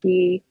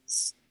He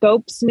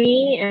scopes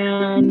me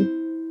and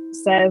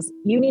says,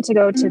 "You need to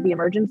go to the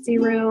emergency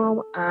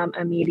room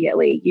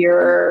immediately.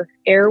 Your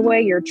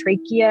airway, your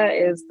trachea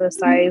is the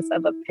size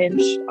of a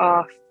pinched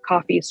off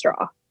coffee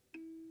straw."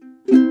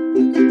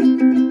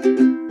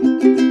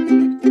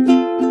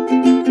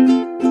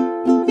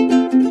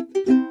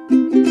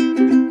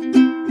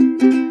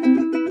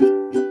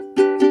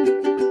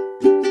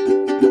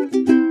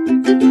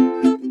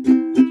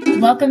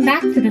 Welcome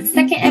back to the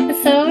second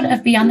episode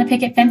of Beyond the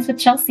Picket Fence with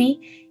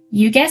Chelsea.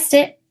 You guessed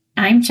it,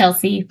 I'm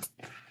Chelsea.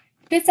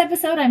 This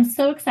episode, I'm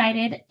so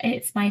excited.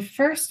 It's my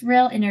first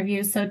real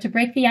interview, so to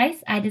break the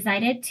ice, I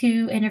decided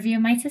to interview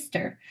my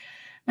sister.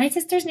 My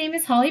sister's name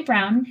is Holly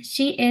Brown.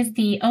 She is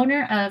the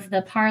owner of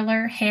the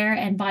Parlor Hair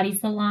and Body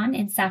Salon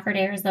in Safford,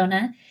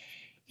 Arizona,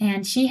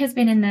 and she has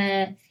been in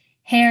the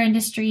hair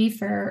industry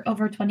for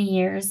over 20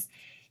 years.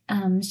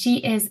 She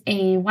is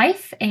a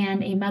wife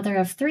and a mother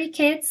of 3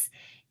 kids,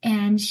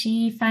 and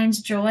she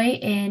finds joy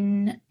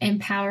in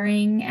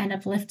empowering and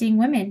uplifting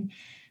women,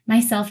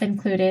 myself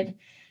included.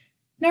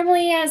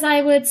 Normally, as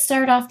I would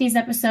start off these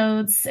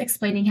episodes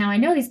explaining how I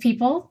know these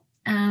people,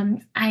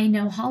 I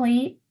know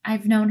Holly.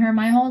 I've known her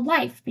my whole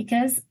life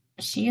because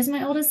she is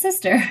my oldest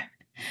sister.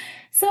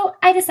 So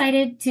I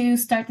decided to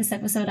start this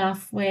episode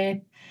off with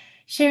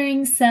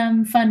sharing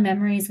some fun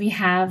memories we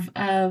have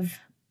of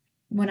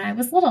when I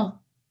was little.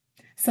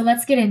 So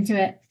let's get into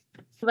it.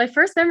 My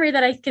first memory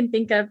that I can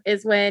think of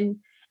is when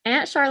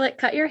Aunt Charlotte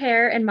cut your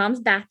hair in Mom's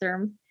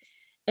bathroom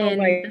in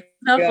the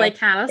Snowflake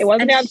house. It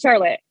wasn't Aunt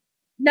Charlotte.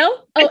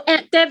 No? Oh,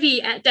 Aunt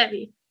Debbie. Yes.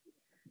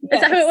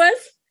 Is that who it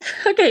was?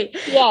 Okay.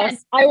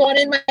 Yes. I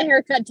wanted my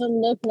haircut to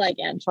look like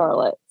Aunt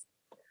Charlotte.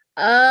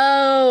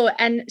 Oh,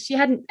 and you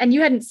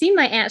hadn't seen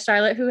my Aunt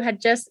Charlotte, who had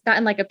just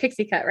gotten like a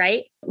pixie cut,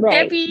 right?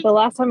 Right. Debbie, the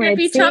last time I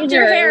Debbie had seen chopped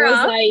your hair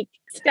off, like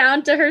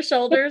down to her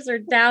shoulders or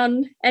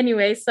down.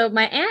 Anyway, so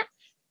my aunt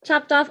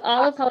chopped off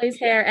all of Holly's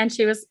hair and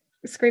she was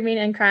screaming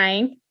and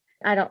crying.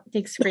 I don't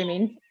think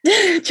screaming,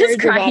 just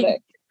crying.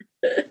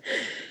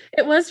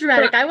 It was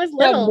dramatic. I was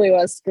little. Probably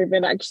was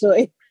screaming,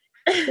 actually.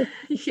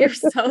 You're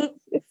so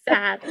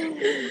sad.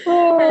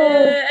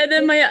 And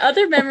then my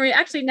other memory,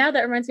 actually, now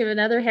that reminds me of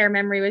another hair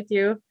memory with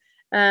you,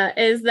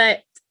 is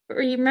that,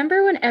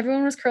 remember when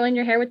everyone was curling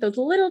your hair with those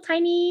little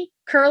tiny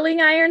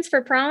curling irons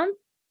for prom?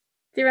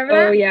 Do you remember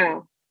that? Oh, yeah.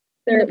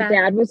 Their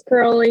dad was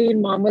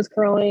curling, Mom was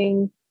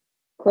curling,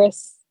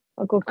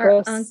 Uncle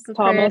Chris,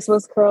 Thomas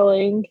was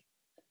curling.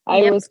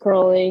 I was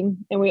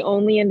curling, and we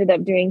only ended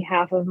up doing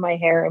half of my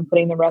hair and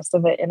putting the rest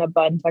of it in a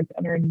bun tucked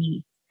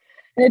underneath.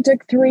 And it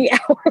took 3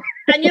 hours.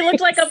 And you looked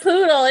like a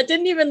poodle. It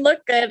didn't even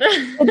look good.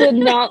 It did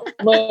not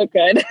look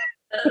good.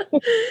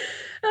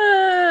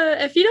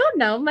 If you don't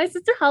know, my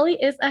sister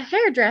Holly is a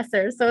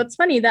hairdresser. So it's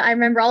funny that I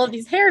remember all of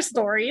these hair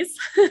stories.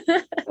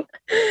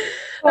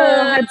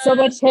 I had so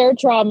much hair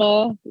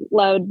trauma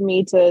led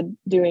me to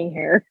doing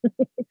hair.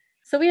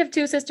 So we have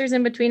 2 sisters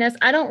in between us.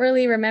 I don't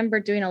really remember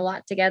doing a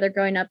lot together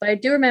growing up, but I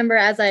do remember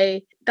as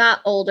I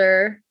got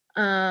older,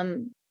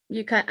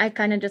 I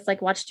kind of just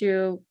like watched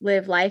you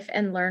live life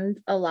and learned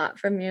a lot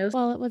from you.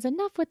 Well, it was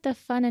enough with the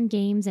fun and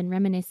games and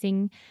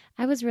reminiscing.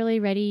 I was really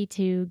ready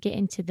to get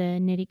into the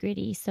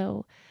nitty-gritty.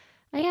 So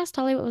I asked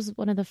Holly what was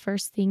one of the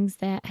first things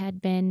that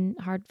had been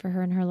hard for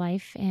her in her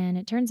life. And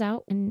it turns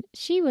out when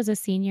she was a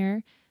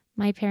senior,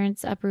 my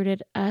parents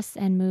uprooted us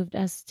and moved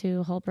us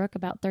to Holbrook,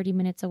 about 30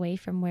 minutes away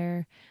from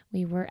where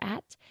we were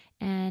at.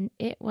 And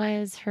it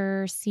was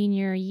her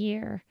senior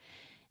year.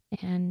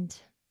 And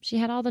she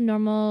had all the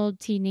normal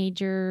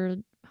teenager,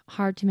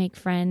 hard to make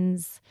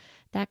friends,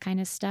 that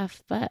kind of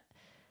stuff. But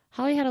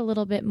Holly had a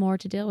little bit more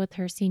to deal with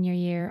her senior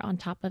year on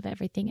top of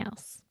everything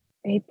else.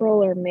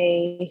 April or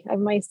May of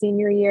my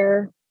senior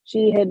year,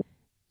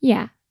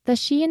 Yeah, the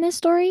she in this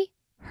story,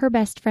 her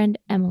best friend,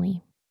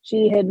 Emily.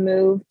 She had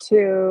moved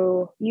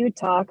to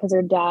Utah because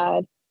her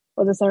dad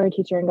was a summer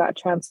teacher and got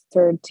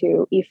transferred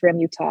to Ephraim,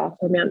 Utah,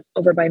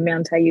 over by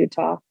Manti,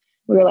 Utah.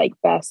 We were like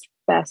best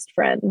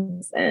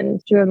friends.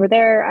 And when we were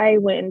there, I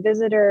went and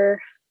visited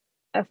her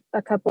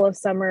a couple of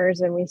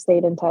summers, and we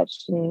stayed in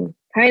touch and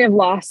kind of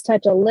lost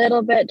touch a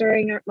little bit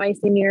during my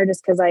senior year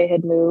just because I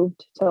had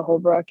moved to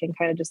Holbrook and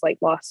kind of just like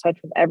lost touch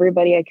with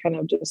everybody. I kind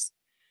of just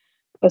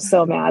was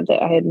so mad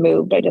that I had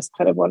moved. I just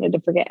kind of wanted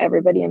to forget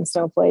everybody in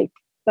Snowflake.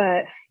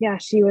 But yeah,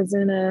 she was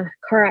in a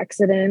car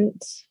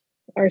accident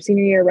our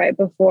senior year right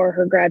before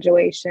her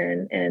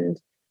graduation. And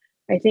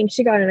I think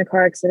she got in a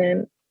car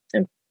accident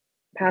and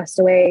passed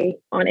away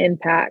on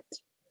impact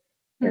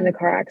in the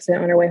car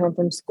accident on her way home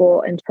from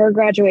school. And her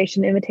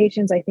graduation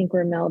invitations, I think,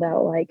 were mailed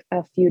out like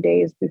a few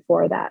days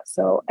before that.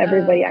 So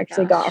everybody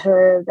actually got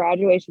her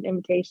graduation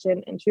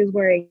invitation, and she was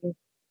wearing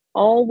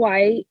all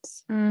white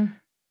and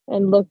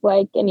looked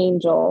like an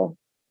angel.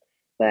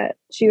 But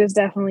she was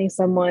definitely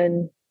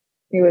someone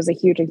who was a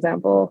huge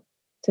example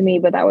to me.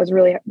 But that was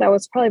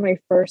probably my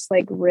first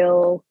like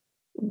real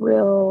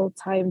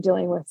time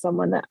dealing with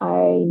someone that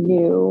I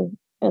knew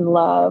and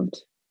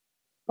loved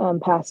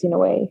passing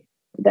away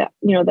that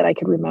I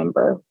could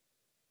remember.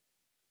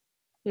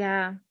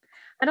 Yeah.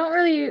 I don't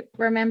really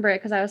remember it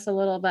because I was so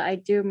little, but I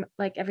do,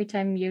 like, every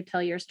time you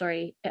tell your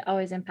story, it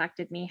always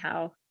impacted me.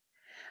 How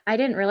I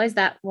didn't realize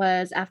that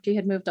was after you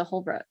had moved to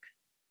Holbrook.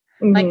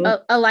 Like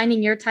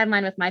aligning your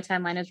timeline with my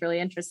timeline is really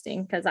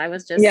interesting because I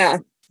was just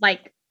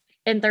like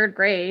in third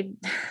grade.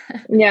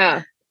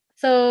 Yeah.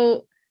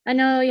 So I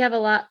know you have a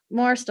lot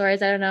more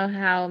stories. I don't know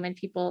how many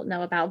people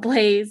know about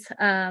Blaze.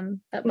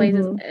 But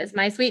Blaze is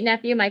my sweet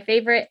nephew, my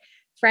favorite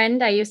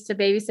friend. I used to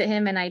babysit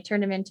him and I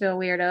turned him into a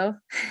weirdo.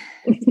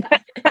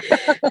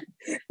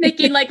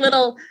 Making like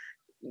little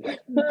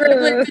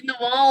gremlins in the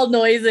wall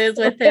noises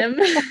with him.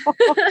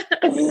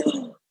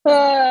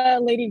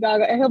 Lady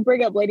Gaga. He'll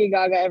bring up Lady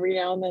Gaga every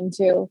now and then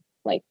too.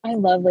 Like, I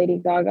love Lady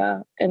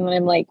Gaga. And then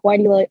I'm like, why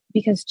do you like?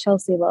 Because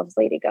Chelsea loves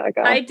Lady Gaga.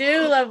 I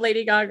do love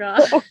Lady Gaga.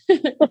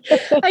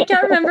 I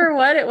can't remember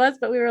what it was,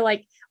 but we were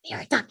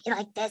talking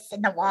like this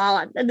in the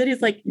wall. And then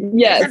he's like,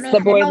 yes, the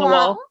boy in the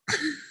wall.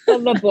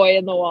 The boy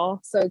in the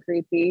wall. So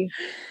creepy.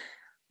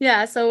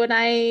 Yeah. So when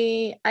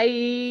I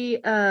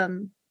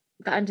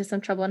got into some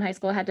trouble in high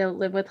school, I had to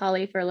live with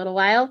Holly for a little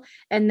while.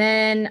 And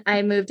then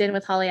I moved in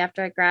with Holly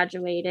after I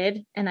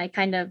graduated. And I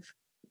kind of,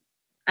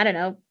 I don't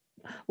know,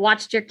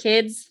 watched your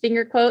kids,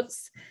 finger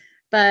quotes,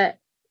 but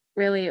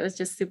really it was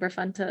just super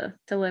fun to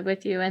live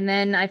with you. And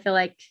then I feel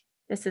like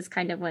this is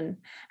kind of when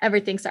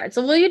everything started.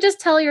 So will you just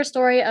tell your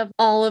story of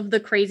all of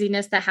the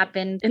craziness that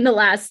happened in the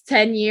last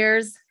 10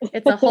 years?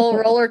 It's a whole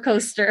roller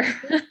coaster.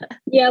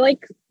 Yeah,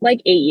 like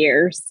 8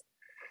 years.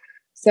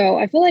 So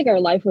I feel like our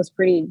life was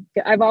pretty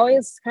good. I've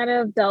always kind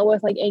of dealt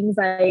with like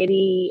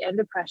anxiety and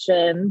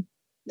depression.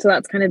 So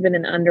that's kind of been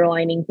an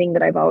underlining thing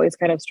that I've always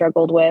kind of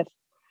struggled with.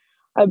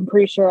 I'm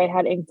pretty sure I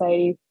had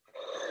anxiety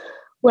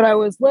when I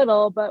was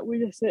little, but we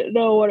just didn't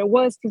know what it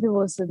was because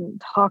people just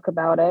didn't talk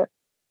about it.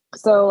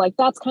 So like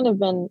that's kind of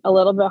been a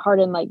little bit hard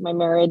in like my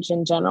marriage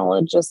in general,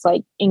 and just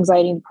like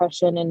anxiety and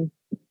depression and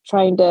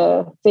trying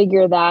to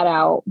figure that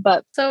out.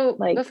 But so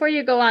like, before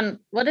you go on,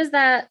 what does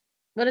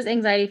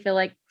anxiety feel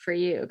like for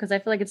you? Because I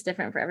feel like it's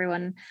different for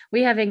everyone.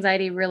 We have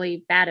anxiety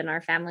really bad in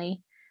our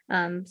family. So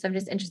I'm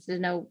just interested to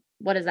know,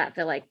 what does that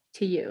feel like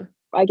to you?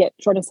 I get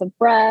shortness of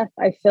breath.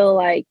 I feel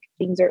like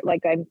things are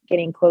like I'm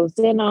getting closed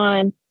in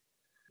on,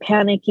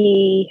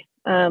 panicky,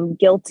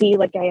 guilty.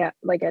 Like I have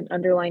like an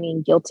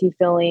underlining guilty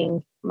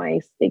feeling.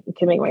 It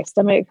can make my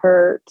stomach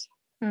hurt.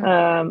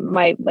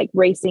 My like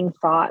racing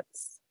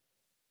thoughts.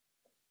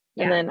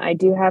 Yeah. And then I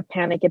do have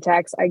panic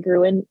attacks. I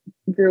grew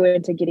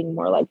into getting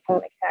more like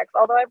panic attacks,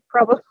 although I'm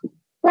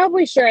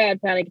probably sure I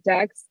had panic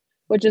attacks,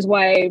 which is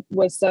why I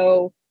was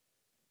so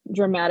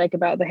dramatic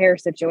about the hair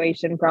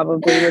situation.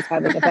 Probably was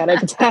having a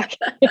panic attack.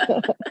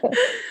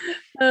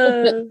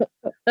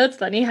 That's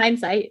funny.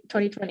 Hindsight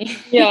 2020.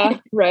 Yeah,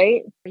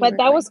 right. But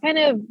that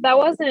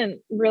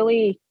wasn't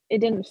really, it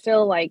didn't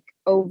feel like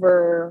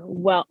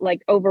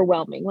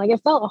overwhelming. Like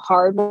it felt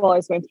hard while I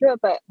was going through it,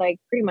 but like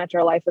pretty much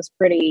our life was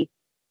pretty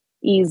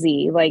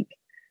easy. Like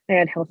I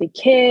had healthy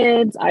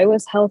kids. I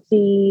was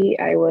healthy.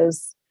 I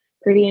was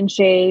pretty in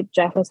shape.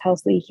 Jeff was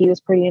healthy. He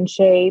was pretty in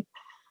shape.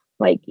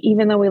 Like,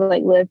 even though we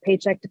like lived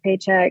paycheck to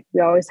paycheck, we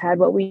always had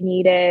what we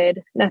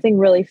needed. Nothing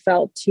really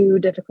felt too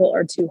difficult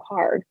or too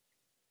hard.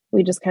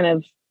 We just kind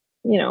of,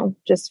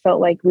 just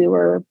felt like we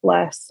were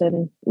blessed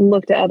and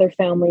looked at other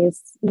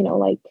families,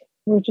 like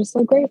we're just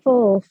so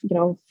grateful,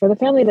 for the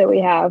family that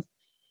we have.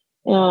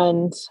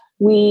 And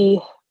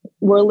we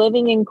were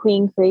living in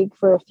Queen Creek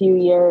for a few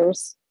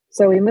years.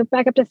 So we moved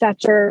back up to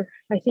Thatcher,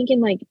 I think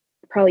in like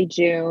probably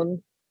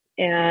June.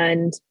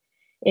 And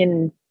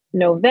in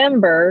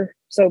November,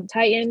 so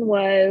Titan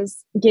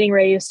was getting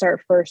ready to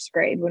start first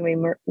grade when we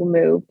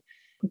moved.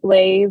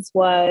 Blaze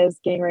was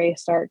getting ready to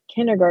start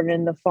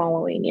kindergarten the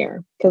following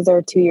year because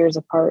they're 2 years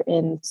apart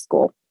in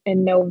school.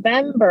 In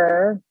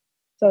November,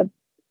 so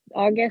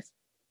August,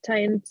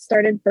 Titan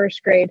started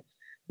first grade.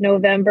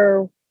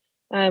 November,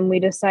 we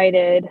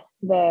decided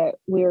that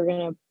we were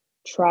going to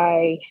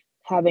try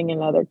having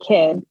another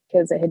kid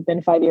because it had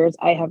been 5 years.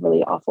 I have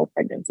really awful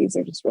pregnancies.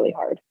 They're just really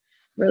hard,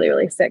 really,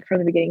 really sick from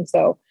the beginning.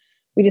 So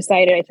we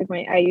decided, I took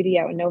my IUD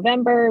out in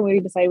November.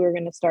 We decided we were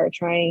going to start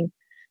trying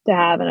to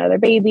have another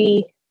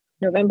baby.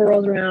 November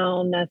rolls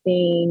around,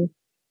 nothing.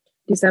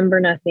 December,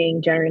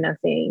 nothing. January,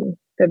 nothing.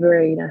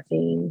 February,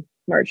 nothing.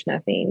 March,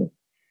 nothing.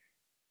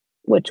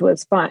 Which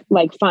was fine.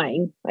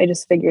 I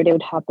just figured it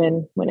would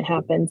happen when it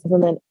happens.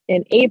 And then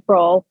in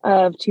April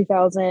of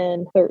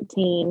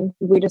 2013,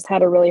 we just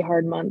had a really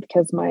hard month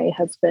because my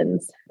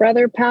husband's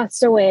brother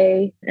passed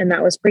away, and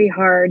that was pretty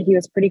hard. He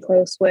was pretty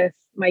close with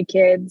my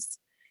kids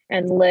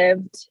and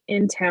lived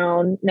in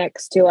town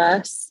next to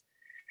us.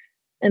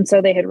 And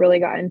so they had really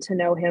gotten to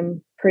know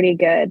him pretty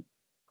good.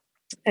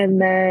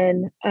 And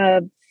then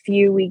a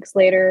few weeks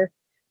later,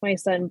 my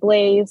son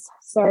Blaze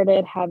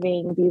started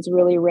having these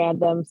really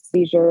random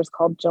seizures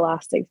called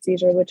gelastic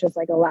seizure, which is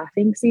like a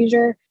laughing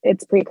seizure.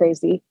 It's pretty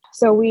crazy.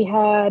 So we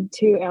had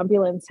to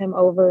ambulance him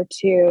over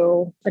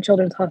to a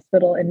children's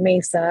hospital in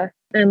Mesa.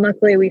 And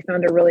luckily we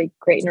found a really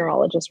great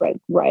neurologist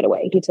right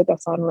away. He took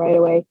us on right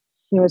away.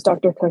 He was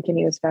Dr. Cook and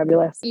he was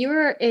fabulous. You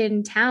were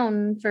in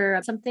town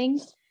for something?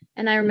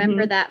 And I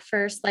remember that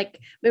first, like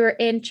we were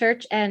in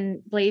church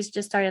and Blaze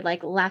just started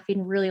like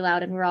laughing really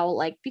loud and we're all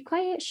like, be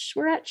quiet, shh,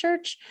 we're at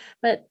church.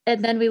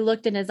 And then we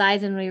looked in his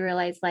eyes and we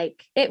realized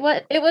like it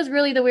was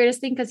really the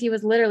weirdest thing because he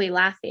was literally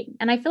laughing.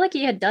 And I feel like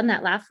he had done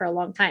that laugh for a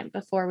long time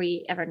before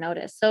we ever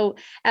noticed. So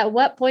at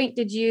what point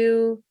did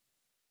you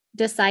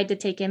decide to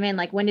take him in?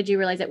 Like when did you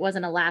realize it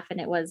wasn't a laugh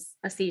and it was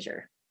a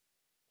seizure?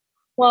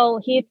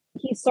 Well, he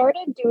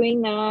started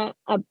doing that.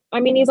 I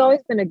mean, he's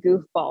always been a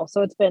goofball,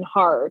 so it's been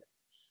hard.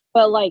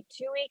 But like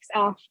 2 weeks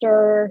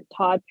after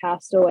Todd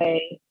passed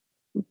away,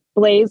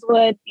 Blaze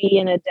would be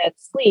in a dead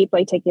sleep,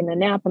 like taking a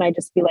nap, and I'd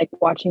just be like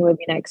watching a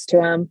movie next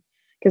to him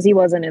because he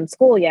wasn't in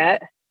school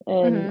yet.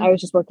 And I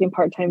was just working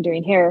part-time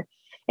doing hair.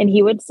 And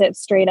he would sit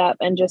straight up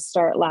and just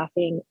start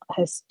laughing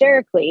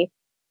hysterically.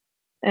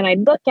 And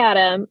I'd look at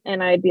him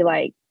and I'd be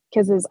like,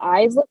 because his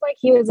eyes looked like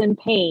he was in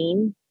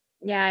pain.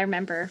 Yeah, I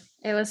remember.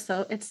 It's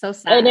so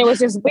sad. And it was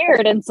just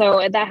weird. And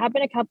so that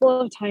happened a couple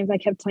of times. I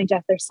kept telling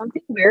Jeff, there's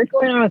something weird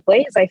going on with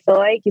Blaze. I feel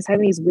like he's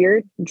having these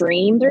weird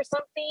dreams or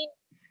something.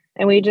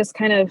 And we just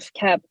kind of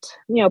kept,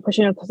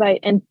 pushing up aside.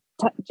 And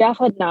Jeff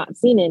had not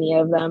seen any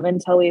of them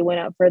until we went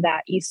up for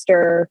that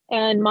Easter.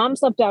 And Mom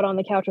slept out on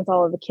the couch with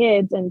all of the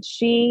kids. And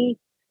she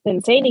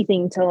didn't say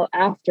anything till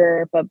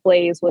after. But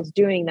Blaze was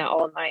doing that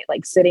all night,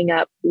 like sitting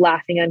up,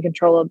 laughing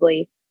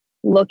uncontrollably,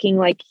 looking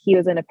like he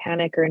was in a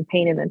panic or in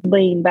pain, and then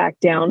laying back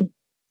down.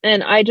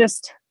 And I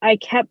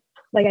kept,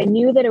 like, I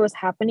knew that it was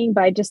happening,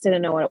 but I just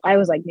didn't know what I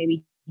was like.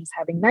 Maybe he's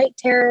having night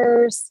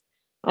terrors.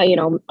 I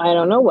don't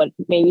know what,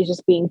 maybe he's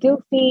just being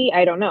goofy.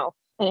 I don't know.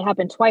 And it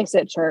happened twice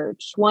at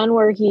church. One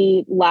where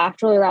he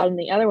laughed really loud, and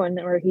the other one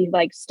where he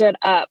like stood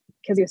up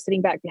because he was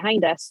sitting back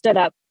behind us, stood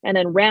up and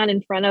then ran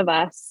in front of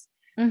us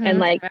and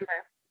like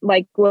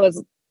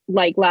was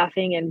like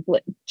laughing. And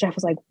Jeff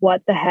was like,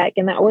 what the heck?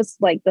 And that was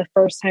like the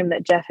first time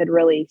that Jeff had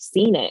really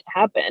seen it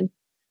happen.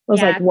 I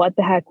was like, what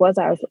the heck was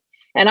that?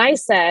 And I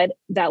said,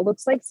 that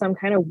looks like some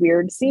kind of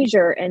weird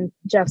seizure. And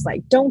Jeff's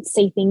like, don't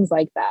say things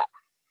like that.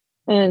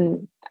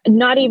 And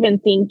not even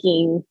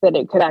thinking that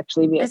it could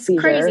actually be a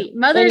seizure. It's crazy.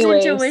 Mother's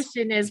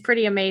intuition is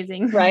pretty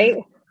amazing. Right?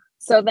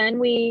 So then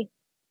we're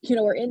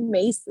in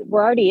Mason,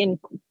 we're already in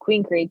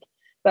Queen Creek,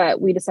 but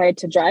we decided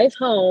to drive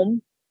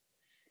home.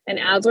 And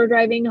as we're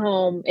driving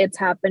home, it's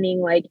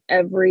happening like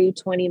every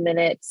 20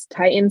 minutes.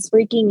 Titan's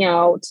freaking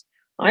out.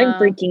 I'm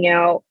freaking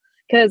out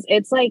because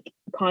it's like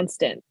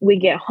constant. We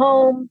get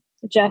home,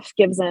 Jeff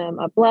gives him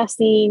a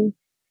blessing.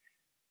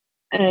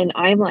 And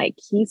I'm like,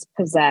 he's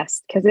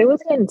possessed, because it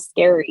was getting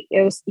scary.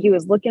 He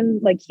was looking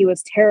like he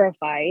was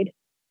terrified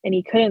and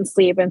he couldn't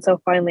sleep. And so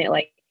finally at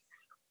like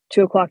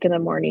 2:00 in the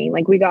morning,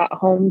 like we got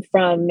home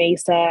from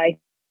Mesa, I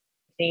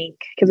think,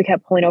 because we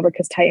kept pulling over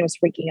because Titan was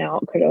freaking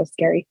out because it was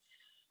scary.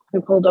 We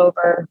pulled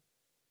over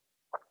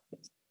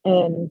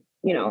and,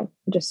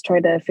 just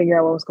tried to figure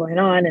out what was going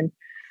on. And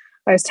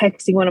I was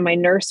texting one of my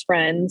nurse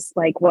friends,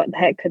 like, what the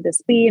heck could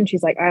this be? And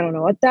she's like, I don't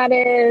know what that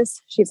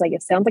is. She's like,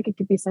 it sounds like it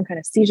could be some kind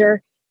of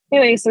seizure.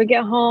 Anyway, so we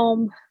get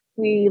home,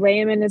 we lay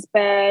him in his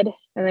bed,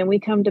 and then we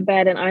come to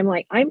bed and I'm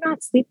like, I'm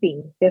not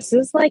sleeping. This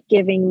is like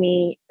giving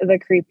me the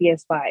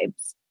creepiest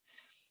vibes.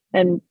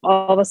 And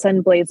all of a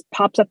sudden Blaze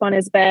pops up on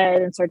his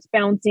bed and starts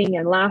bouncing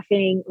and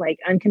laughing like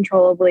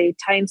uncontrollably.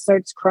 Tyne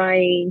starts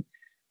crying.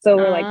 So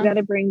we're like, we got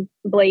to bring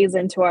Blaze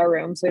into our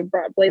room. So we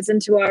brought Blaze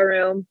into our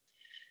room,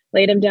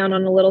 laid him down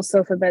on a little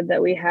sofa bed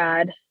that we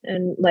had.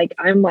 And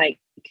I'm like,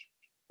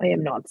 I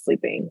am not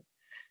sleeping.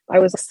 I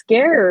was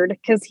scared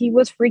because he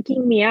was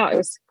freaking me out. It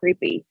was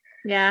creepy.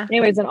 Yeah.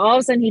 Anyways, and all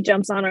of a sudden he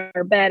jumps on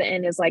our bed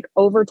and is like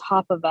over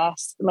top of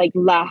us, like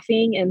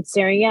laughing and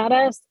staring at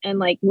us and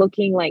like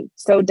looking like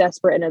so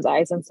desperate in his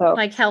eyes. And so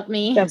like, help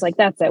me. Jeff's like,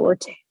 that's it.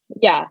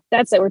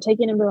 That's it. We're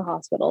taking him to the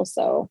hospital.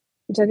 So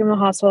we took him to the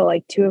hospital at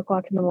like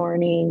 2:00 in the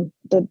morning.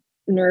 The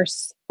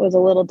nurse was a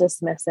little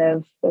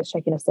dismissive, was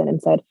checking us in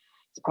and said,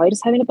 he's probably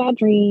just having a bad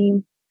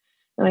dream.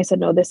 And I said,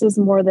 no, this is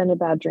more than a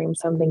bad dream.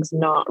 Something's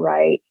not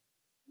right.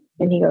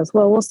 And he goes,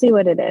 well, we'll see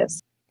what it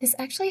is. This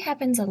actually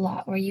happens a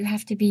lot where you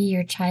have to be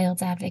your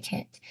child's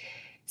advocate.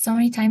 So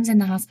many times in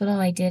the hospital,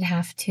 I did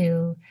have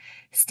to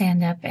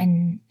stand up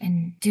and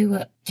do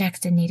what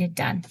Jackson needed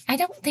done. I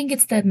don't think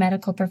it's the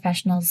medical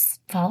professionals'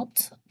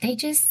 fault. They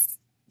just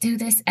do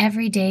this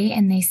every day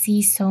and they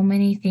see so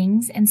many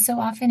things. And so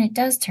often it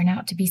does turn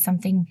out to be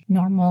something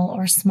normal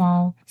or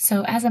small.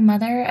 So as a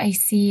mother, I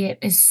see it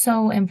is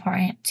so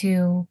important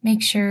to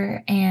make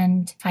sure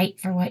and fight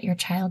for what your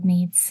child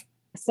needs.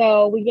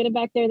 So we get him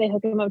back there, they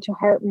hook him up to a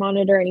heart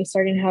monitor and he's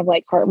starting to have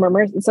like heart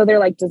murmurs. And so they're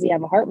like, does he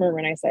have a heart murmur?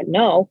 And I said,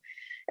 no,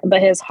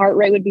 but his heart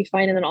rate would be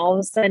fine. And then all of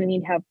a sudden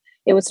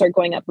it would start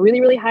going up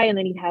really, really high. And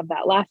then he'd have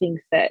that laughing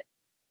fit.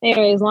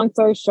 Anyways, long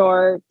story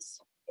short,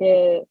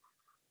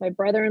 my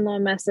brother-in-law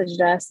messaged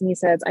us and he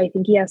says, I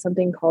think he has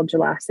something called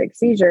gelastic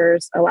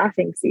seizures, a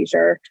laughing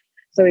seizure.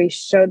 So he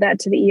showed that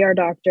to the ER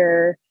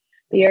doctor.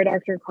 The ER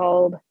doctor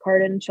called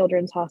Cardin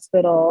Children's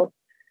Hospital.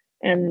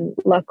 And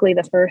luckily,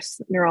 the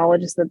first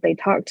neurologist that they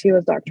talked to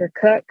was Dr.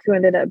 Cook, who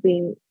ended up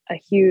being a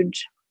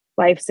huge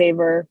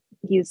lifesaver.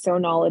 He's so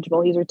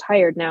knowledgeable. He's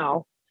retired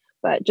now,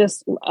 but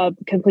just a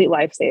complete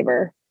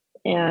lifesaver.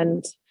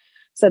 And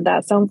said,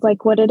 that sounds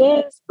like what it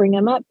is. Bring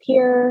him up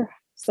here.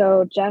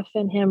 So Jeff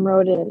and him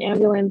rode in an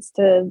ambulance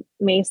to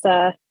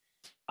Mesa.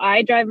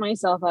 I drive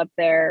myself up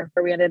there,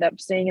 where we ended up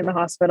staying in the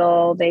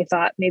hospital. They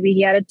thought maybe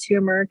he had a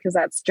tumor, because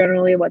that's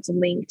generally what's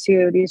linked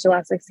to these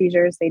gelastic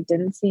seizures. They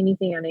didn't see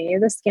anything on any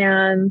of the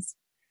scans.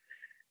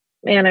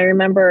 And I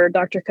remember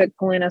Dr. Cook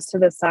pulling us to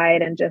the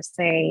side and just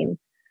saying,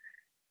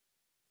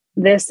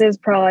 this is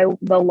probably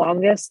the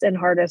longest and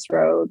hardest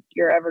road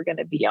you're ever going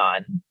to be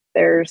on.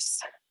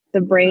 The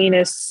brain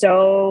is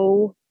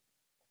so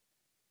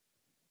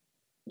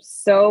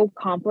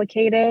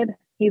complicated.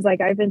 He's like,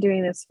 I've been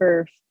doing this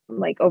for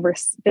like over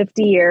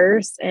 50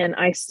 years and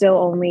I still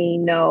only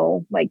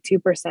know like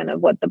 2% of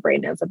what the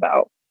brain is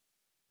about.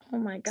 Oh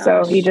my gosh.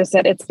 So he just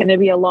said it's going to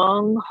be a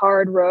long,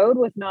 hard road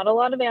with not a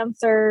lot of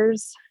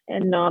answers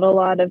and not a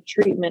lot of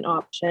treatment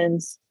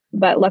options.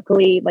 But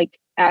luckily, like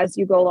as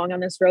you go along on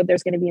this road,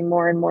 there's going to be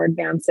more and more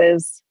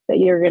advances that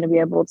you're going to be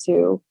able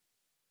to,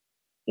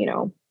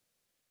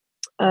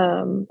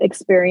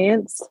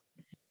 experience.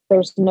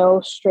 There's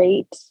no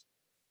straight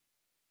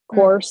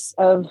course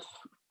of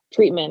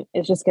treatment.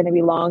 It's just going to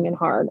be long and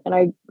hard. And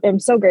I am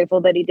so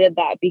grateful that he did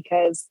that,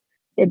 because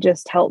it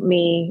just helped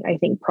me, I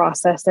think,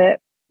 process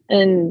it.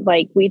 And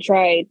like we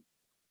tried,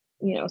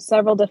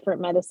 several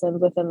different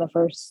medicines within the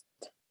first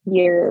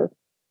year.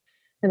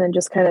 And then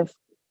just kind of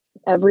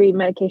every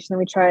medication that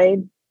we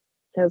tried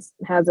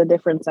has a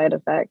different side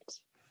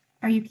effect.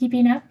 Are you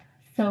keeping up?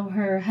 So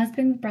her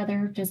husband's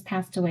brother just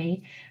passed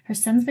away. Her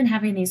son's been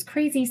having these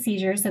crazy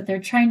seizures that they're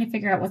trying to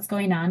figure out what's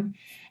going on.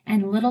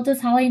 And little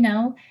does Holly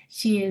know,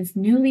 she is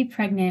newly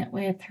pregnant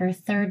with her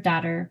third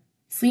daughter,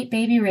 sweet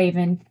baby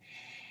Raven.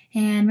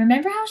 And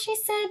remember how she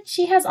said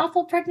she has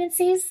awful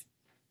pregnancies?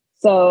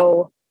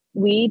 So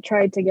we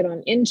tried to get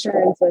on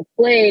insurance with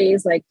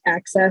Blaze, like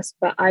Access,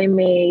 but I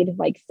made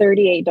like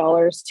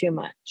 $38 too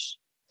much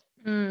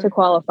to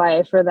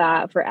qualify for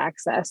that, for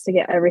Access, to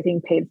get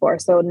everything paid for.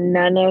 So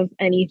none of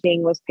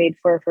anything was paid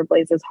for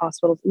Blaze's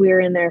hospitals. We were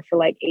in there for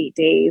like 8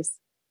 days,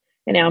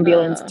 an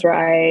ambulance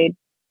ride,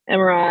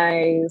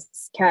 MRIs,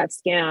 CAT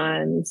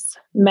scans,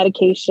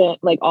 medication,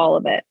 like all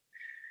of it.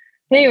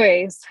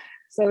 Anyways,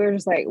 so we were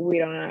just like, we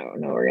don't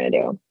know what we're going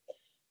to do.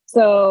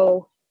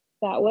 So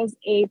that was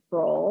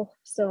April.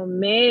 So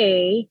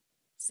May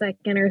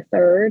 2nd or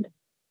 3rd,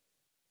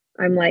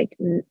 I'm like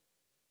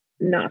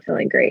not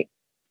feeling great.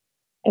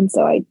 And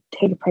so I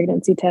take a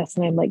pregnancy test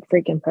and I'm like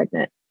freaking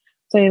pregnant.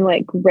 So I'm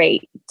like,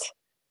 great.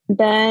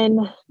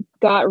 Then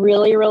got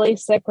really, really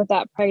sick with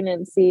that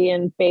pregnancy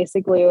and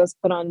basically was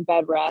put on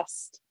bed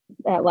rest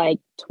at like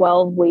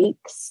 12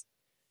 weeks.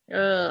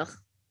 Ugh.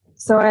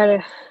 So I had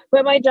to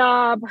quit my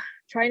job,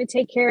 trying to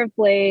take care of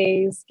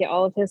Blaze, get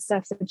all of his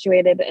stuff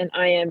situated. And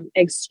I am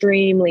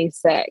extremely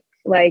sick,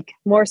 like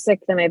more sick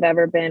than I've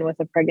ever been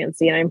with a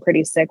pregnancy. And I'm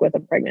pretty sick with a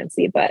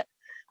pregnancy, but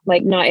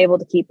like not able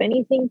to keep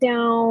anything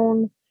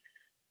down.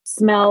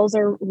 Smells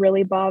are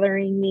really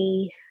bothering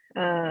me.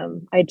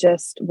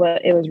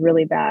 It was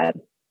really bad,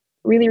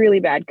 really, really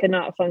bad. Could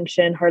not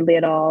function hardly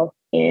at all.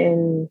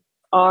 In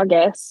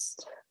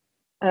August,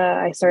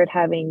 I started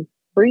having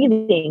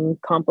breathing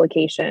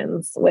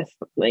complications with,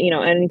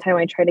 anytime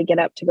I try to get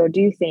up to go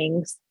do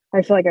things,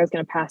 I feel like I was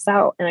going to pass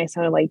out and I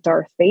sounded like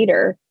Darth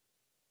Vader.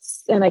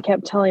 And I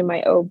kept telling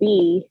my OB,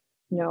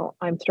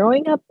 I'm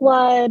throwing up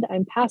blood.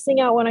 I'm passing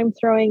out when I'm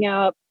throwing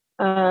up.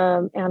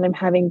 And I'm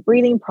having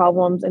breathing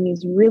problems and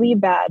these really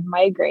bad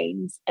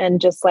migraines and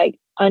just like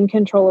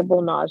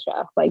uncontrollable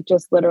nausea, like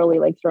just literally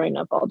like throwing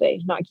up all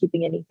day, not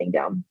keeping anything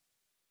down.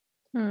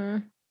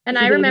 And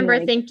I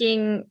remember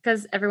thinking,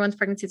 because everyone's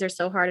pregnancies are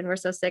so hard and we're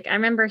so sick, I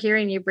remember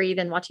hearing you breathe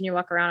and watching you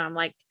walk around. I'm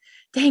like,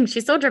 dang,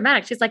 she's so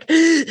dramatic. She's like,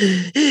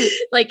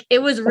 like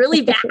it was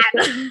really bad.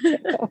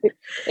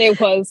 It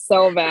was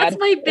so bad. That's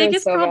my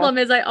biggest problem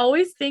is I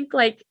always think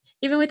like,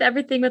 even with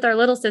everything with our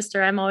little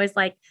sister, I'm always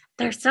like,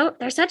 they're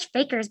such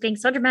fakers being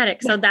so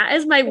dramatic. So that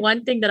is my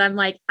one thing that I'm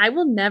like, I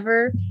will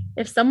never,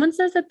 if someone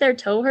says that their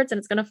toe hurts and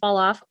it's going to fall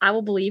off, I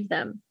will believe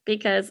them,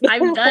 because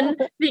I'm done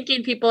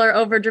thinking people are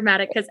over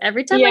dramatic, because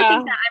every time I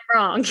think that, I'm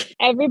wrong.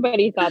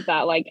 Everybody thought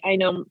that. Like, I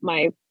know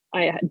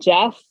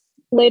Jeff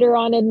later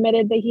on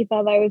admitted that he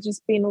thought I was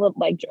just being a little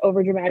like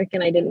over dramatic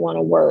and I didn't want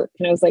to work.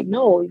 And I was like,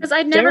 no, because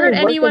I'd never heard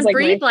anyone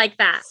breathe like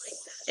that.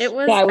 It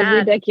was it was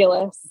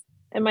ridiculous.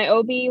 And my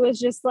OB was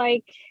just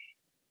like,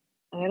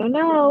 I don't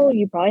know,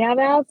 you probably have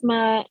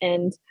asthma.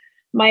 And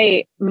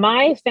my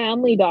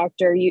family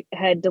doctor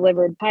had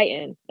delivered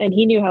Titan and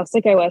he knew how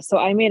sick I was. So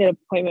I made an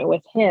appointment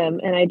with him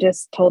and I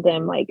just told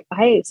him like,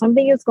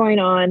 something is going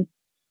on.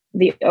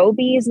 The OB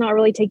is not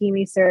really taking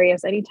me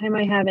serious. Anytime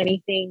I have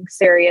anything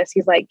serious,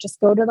 he's like, just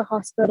go to the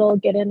hospital,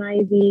 get an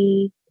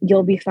IV,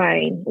 you'll be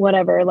fine.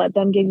 Whatever. Let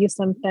them give you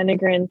some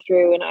Phenergan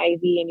through an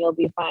IV and you'll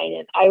be fine.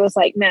 And I was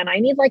like, man, I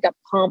need like a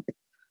pump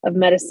of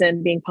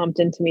medicine being pumped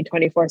into me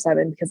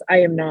 24/7 because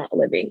I am not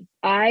living.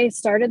 I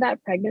started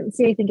that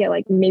pregnancy, I think at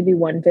like maybe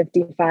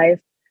 155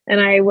 and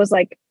I was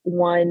like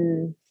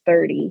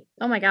 130.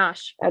 Oh my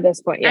gosh. At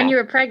this point. Yeah. And you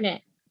were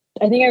pregnant.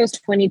 I think I was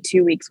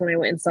 22 weeks when I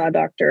went and saw a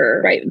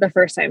doctor right the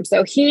first time.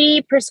 So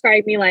he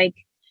prescribed me like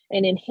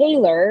an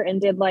inhaler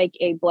and did like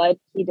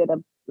he did a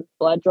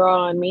blood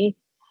draw on me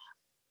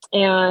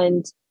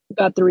and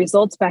got the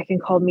results back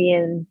and called me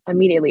in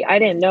immediately. I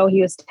didn't know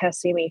he was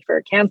testing me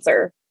for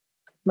cancer,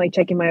 like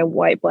checking my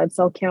white blood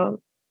cell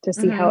count to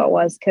see how it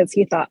was, because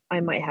he thought I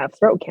might have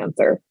throat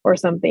cancer or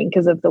something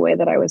because of the way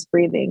that I was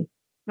breathing.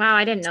 Wow,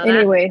 I didn't know that.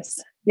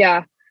 Anyways,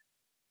 yeah.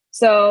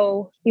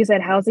 So he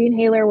said, how's the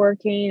inhaler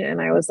working?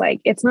 And I was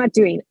like, it's not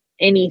doing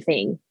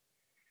anything.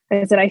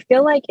 I said, I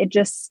feel like it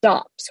just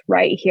stops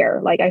right here.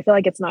 Like, I feel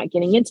like it's not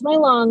getting into my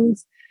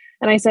lungs.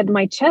 And I said,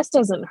 my chest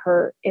doesn't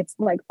hurt. It's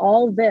like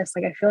all this.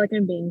 Like, I feel like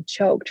I'm being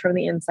choked from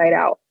the inside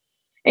out.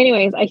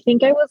 Anyways, I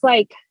think I was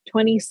like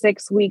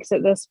 26 weeks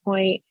at this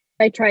point.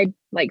 I tried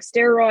like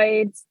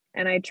steroids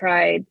and I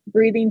tried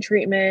breathing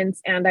treatments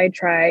and I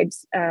tried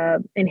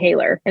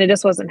inhaler, and it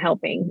just wasn't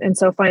helping. And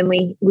so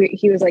finally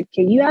he was like,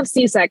 okay, you have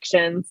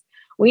C-sections.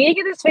 We need to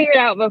get this figured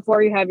out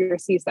before you have your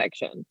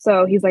C-section.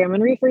 So he's like, I'm going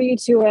to refer you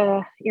to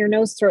a ear,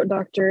 nose, throat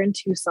doctor in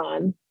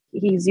Tucson.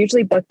 He's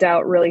usually booked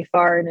out really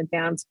far in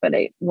advance, but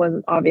it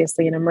wasn't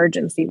obviously an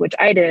emergency, which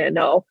I didn't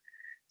know.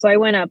 So I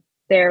went up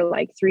there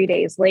like 3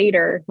 days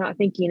later, not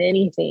thinking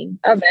anything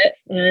of it.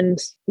 And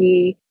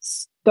he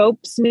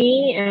scopes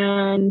me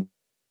and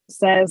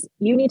says,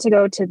 you need to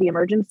go to the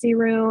emergency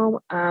room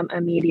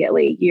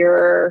immediately.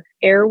 Your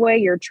airway,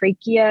 your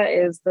trachea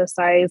is the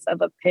size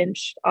of a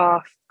pinched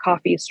off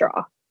coffee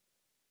straw.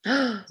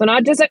 So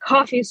not just a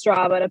coffee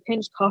straw, but a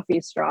pinched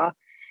coffee straw.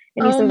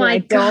 And he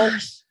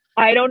says,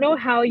 I don't know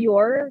how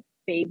your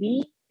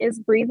baby is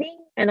breathing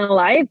and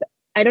alive.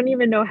 I don't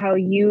even know how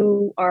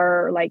you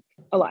are like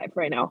alive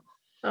right now.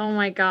 Oh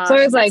my gosh. So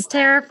I was like,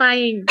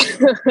 terrifying.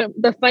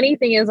 The funny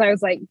thing is, I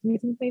was like, do you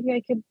think maybe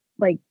I could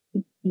like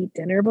eat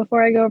dinner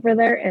before I go over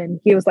there? And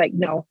he was like,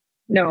 no,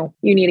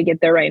 you need to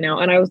get there right now.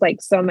 And I was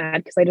like so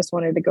mad because I just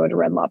wanted to go to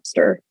Red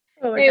Lobster.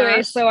 Oh anyway,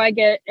 gosh. So I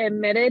get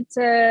admitted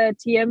to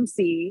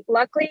TMC.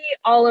 Luckily,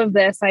 all of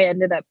this I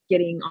ended up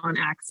getting on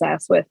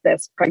access with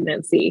this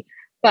pregnancy,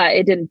 but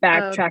it didn't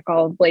backtrack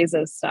all of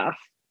Blaze's stuff.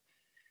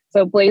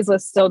 So Blaze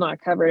was still not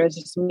covered. It was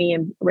just me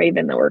and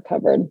Raven that were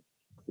covered.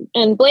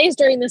 And Blaze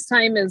during this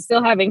time is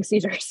still having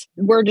seizures.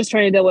 We're just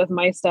trying to deal with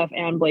my stuff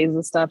and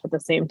Blaze's stuff at the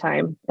same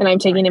time. And I'm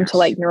taking him to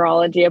like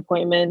neurology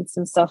appointments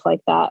and stuff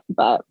like that.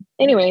 But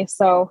anyway,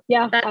 so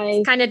yeah. That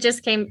kind of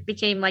just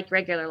became like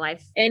regular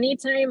life.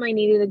 Anytime I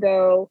needed to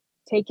go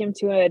take him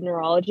to a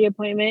neurology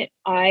appointment,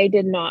 I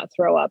did not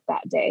throw up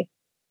that day.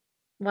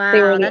 Wow.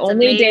 They were the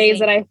only amazing. days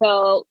that I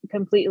felt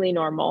completely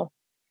normal.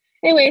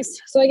 Anyways,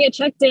 so I get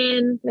checked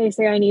in. They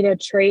say I need a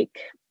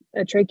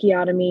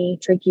tracheotomy,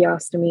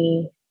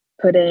 tracheostomy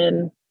put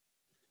in,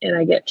 and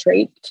I get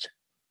trached.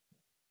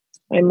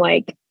 I'm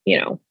like,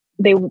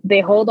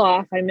 they hold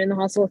off. I'm in the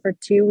hospital for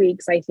 2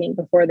 weeks, I think,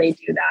 before they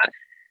do that,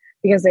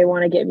 because they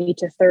want to get me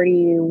to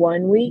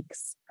 31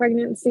 weeks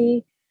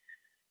pregnancy,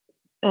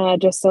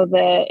 just so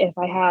that if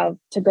I have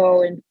to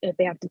go and if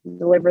they have to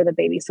deliver the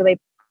baby. So they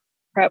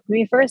prepped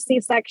me for a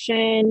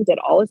C-section, did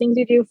all the things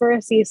you do for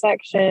a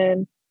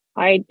C-section.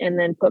 And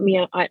then put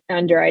me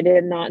under. I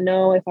did not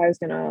know if I was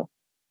going to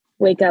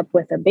wake up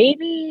with a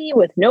baby,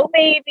 with no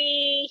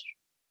baby.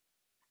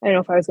 I don't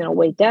know if I was going to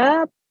wake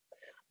up,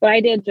 but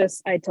I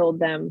told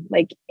them,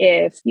 like,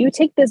 if you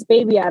take this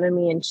baby out of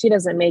me and she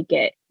doesn't make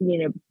it,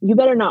 you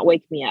better not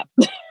wake me up.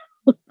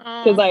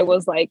 Because I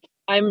was like,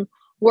 I'm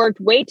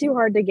worked way too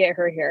hard to get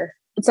her here.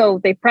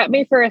 So they prepped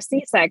me for a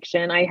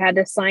C-section. I had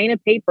to sign a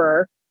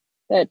paper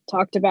that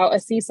talked about a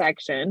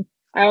C-section.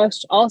 I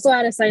also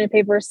had to sign a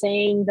paper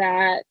saying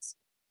that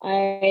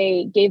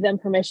I gave them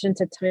permission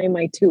to tie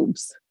my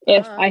tubes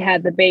if I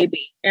had the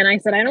baby. And I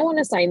said, I don't want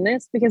to sign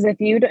this because if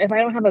I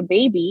don't have a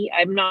baby,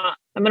 I'm going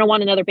to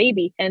want another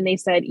baby. And they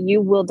said,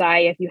 you will die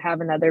if you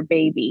have another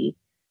baby.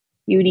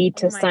 You need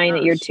to sign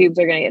that your tubes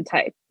are going to get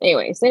tied.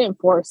 Anyways, they didn't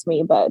force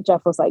me, but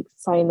Jeff was like,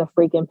 sign the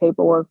freaking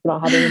paperwork for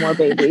not having any more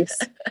babies.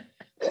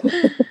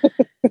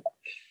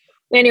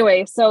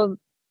 Anyway, so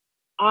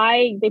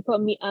they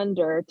put me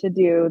under to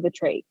do the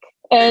trach.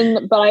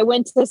 But I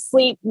went to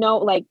sleep. No,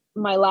 like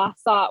my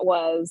last thought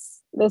was,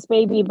 this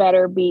baby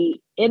better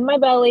be in my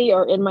belly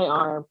or in my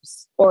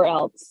arms, or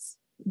else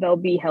they'll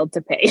be held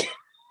to pay.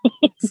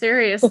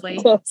 Seriously.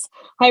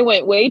 I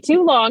went way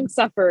too long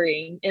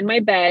suffering in my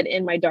bed,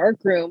 in my dark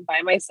room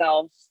by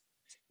myself,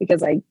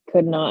 because I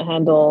could not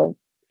handle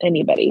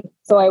anybody.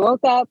 So I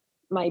woke up,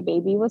 my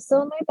baby was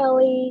still in my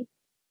belly.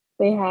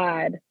 They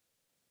had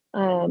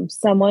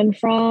someone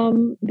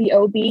from the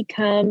OB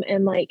come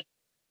and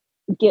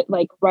get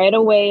right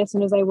away. As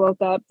soon as I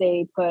woke up,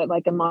 they put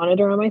like a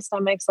monitor on my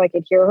stomach so I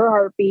could hear her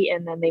heartbeat,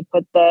 and then they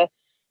put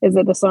is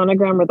it the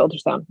sonogram or the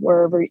ultrasound,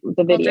 wherever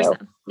the video,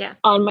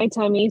 on my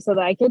tummy so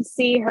that I could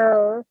see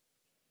her.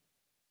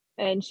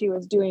 And she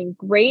was doing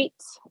great,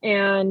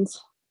 and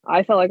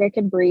I felt like I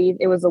could breathe.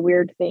 It was a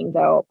weird thing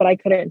though, but I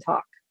couldn't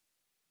talk.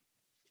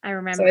 I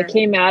remember. So I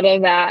came out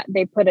of that.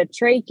 They put a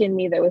trach in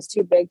me that was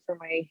too big for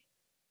my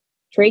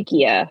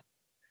trachea,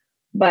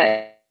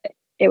 but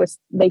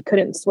they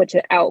couldn't switch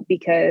it out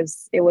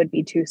because it would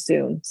be too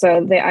soon.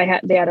 So they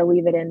had to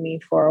leave it in me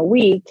for a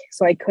week.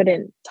 So I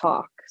couldn't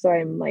talk. So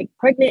I'm like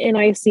pregnant in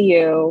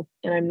ICU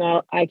and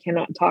I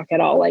cannot talk at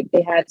all. Like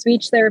they had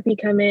speech therapy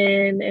come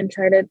in and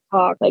try to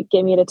talk, like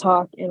get me to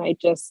talk. And it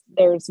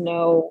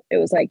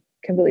was like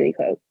completely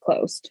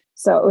closed.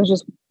 So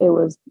it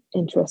was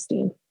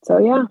interesting. So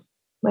yeah,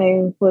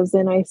 I was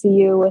in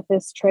ICU with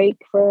this trach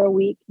for a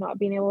week, not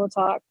being able to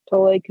talk,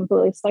 totally,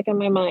 completely stuck in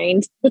my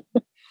mind.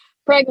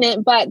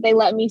 Pregnant, but they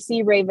let me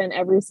see Raven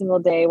every single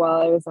day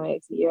while I was in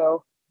ICU.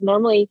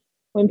 Normally,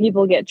 when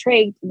people get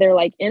trached, they're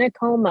like in a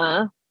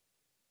coma.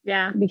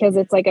 Yeah. Because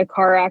it's like a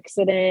car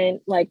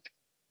accident. Like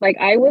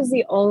I was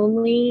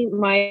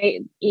my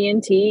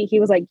ENT, he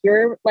was like,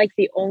 you're like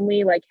the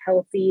only like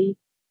healthy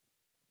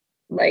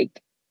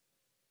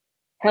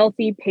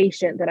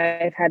patient that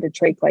I've had to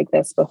trach like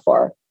this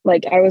before.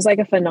 Like I was like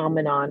a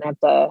phenomenon at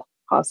the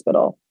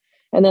hospital.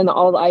 And then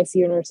all the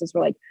ICU nurses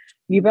were like,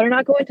 you better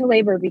not go into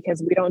labor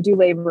because we don't do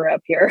labor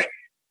up here.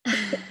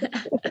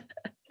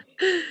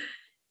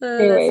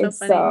 Anyway,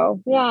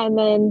 so yeah. And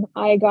then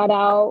I got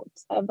out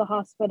of the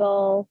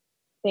hospital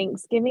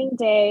Thanksgiving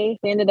Day.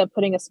 They ended up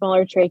putting a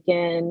smaller trach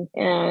in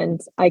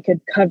and I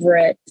could cover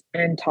it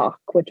and talk,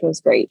 which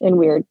was great and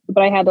weird.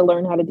 But I had to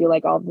learn how to do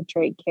like all the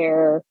trach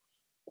care.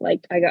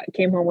 Like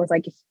came home with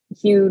like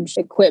huge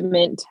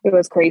equipment. It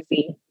was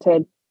crazy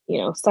to,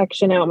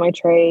 suction out my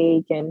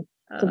trach and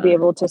to be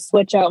able to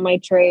switch out my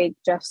trach.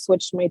 Jeff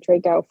switched my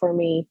trach out for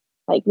me,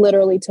 like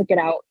literally took it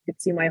out. You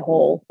could see my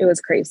hole. It was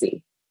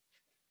crazy.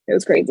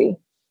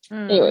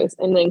 Anyways,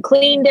 and then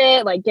cleaned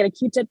it, like get a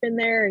Q-tip in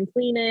there and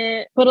clean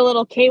it, put a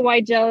little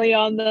KY jelly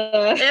on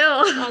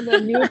the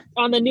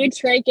new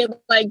trach and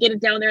like get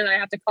it down there. And I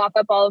have to cough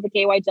up all of the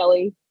KY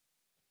jelly.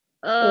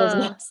 It was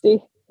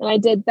nasty. And I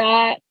did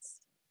that.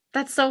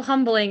 That's so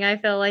humbling. I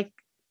feel like.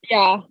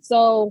 Yeah.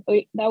 So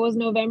that was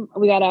November.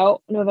 We got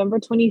out November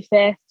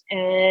 25th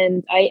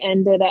and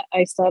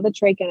I saw the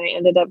trach and I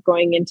ended up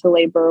going into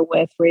labor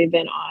with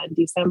Raven on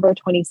December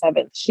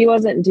 27th. She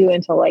wasn't due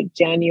until like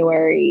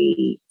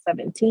January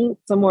 17th,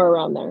 somewhere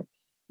around there.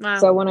 Wow.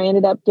 So when I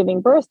ended up giving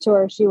birth to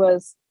her, she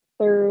was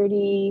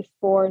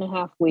 34 and a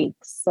half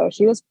weeks. So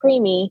she was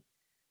preemie,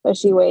 but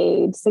she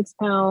weighed 6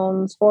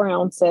 pounds, 4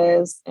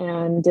 ounces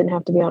and didn't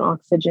have to be on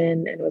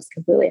oxygen and was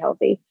completely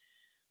healthy.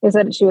 They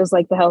said she was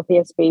like the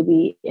healthiest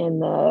baby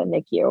in the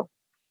NICU.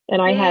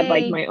 And I had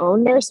like my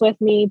own nurse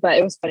with me, but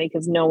it was funny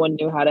because no one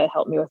knew how to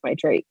help me with my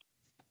trach.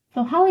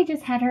 So Holly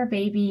just had her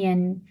baby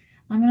and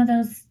on one of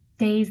those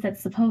days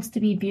that's supposed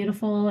to be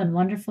beautiful and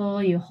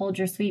wonderful, you hold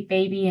your sweet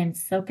baby and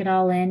soak it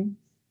all in.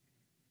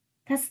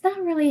 That's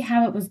not really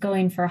how it was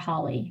going for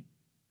Holly.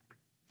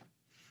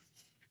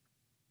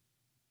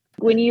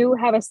 When you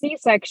have a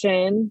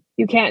C-section,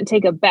 you can't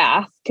take a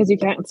bath because you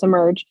can't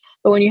submerge.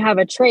 But when you have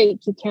a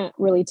trach, you can't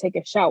really take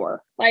a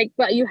shower.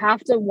 But you have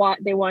to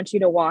they want you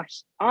to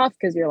wash off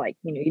because you're like,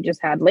 you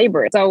just had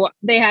labor. So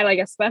they had like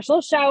a special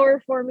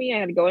shower for me. I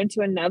had to go into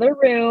another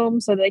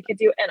room so they could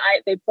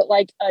they put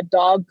like a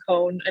dog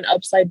cone, an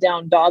upside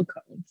down dog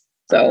cone.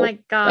 So oh my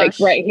gosh.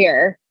 Like right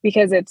here,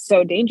 because it's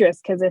so dangerous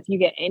because if you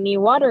get any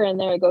water in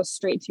there, it goes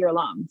straight to your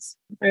lungs.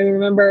 I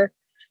remember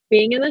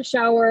being in the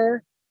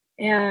shower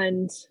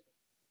and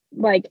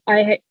like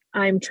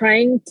I'm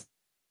trying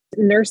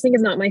nursing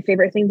is not my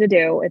favorite thing to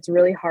do. It's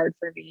really hard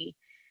for me.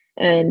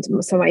 And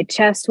so my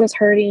chest was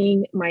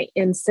hurting, my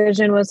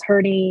incision was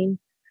hurting.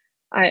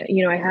 I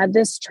had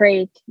this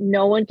trach.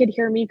 No one could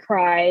hear me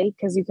cry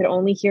because you could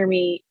only hear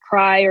me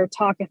cry or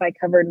talk if I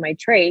covered my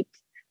trach.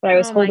 But I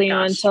was holding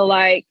on to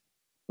like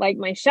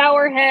my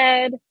shower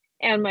head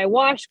and my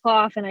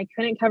washcloth, and I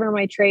couldn't cover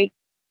my trach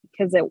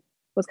because it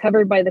was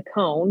covered by the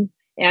cone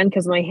and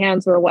because my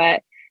hands were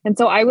wet. And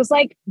so I was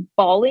like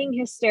bawling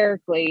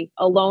hysterically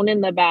alone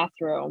in the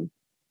bathroom.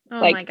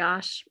 Oh my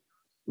gosh.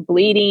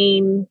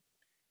 Bleeding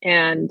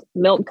and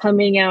milk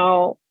coming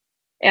out.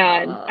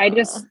 And I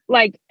just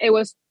it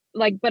was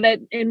like, but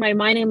in my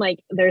mind, I'm like,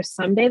 there's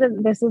someday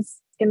that this is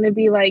going to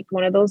be like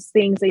one of those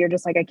things that you're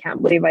just like, I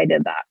can't believe I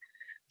did that.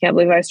 Can't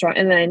believe I was strong.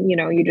 And then,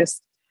 you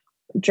just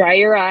dry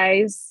your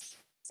eyes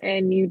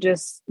and you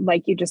just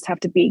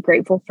have to be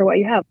grateful for what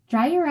you have.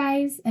 Dry your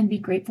eyes and be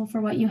grateful for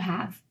what you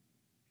have.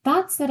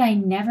 Thoughts that I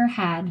never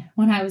had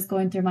when I was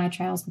going through my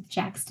trials with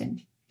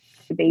Jackson.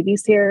 The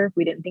baby's here.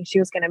 We didn't think she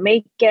was going to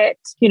make it,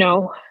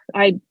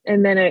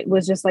 and then it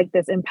was just like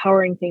this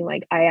empowering thing.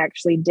 Like I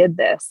actually did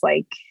this,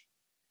 like,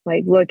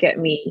 look at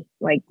me,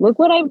 like, look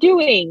what I'm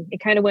doing. It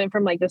kind of went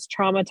from like this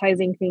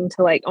traumatizing thing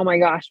to like, oh my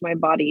gosh, my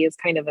body is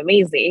kind of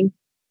amazing.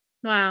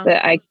 Wow.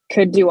 That I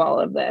could do all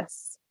of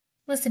this.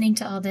 Listening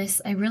to all this,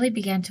 I really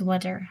began to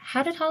wonder,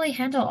 how did Holly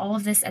handle all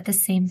of this at the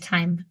same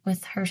time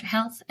with her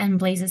health and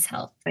Blaze's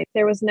health?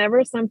 There was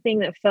never something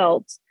that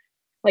felt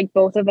like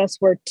both of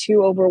us were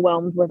too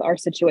overwhelmed with our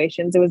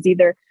situations. It was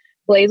either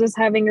Blaze was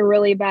having a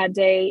really bad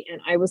day and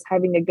I was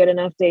having a good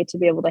enough day to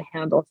be able to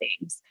handle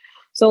things.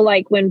 So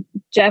like when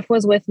Jeff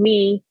was with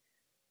me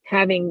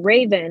having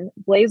Raven,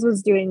 Blaze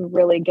was doing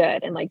really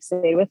good and like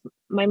stayed with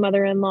my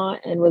mother-in-law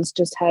and was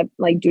just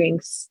doing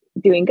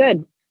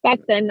good. back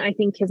then, I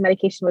think his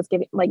medication was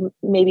giving like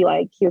maybe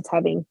like he was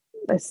having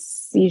a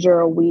seizure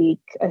a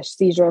week, a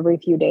seizure every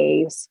few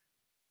days.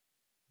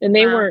 And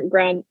they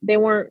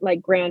weren't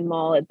like grand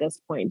mal at this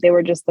point. They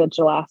were just the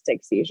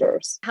gelastic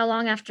seizures. How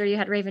long after you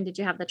had Raven did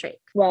you have the trach?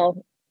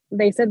 Well,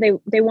 they said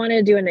they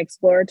wanted to do an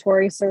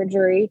exploratory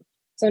surgery.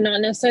 So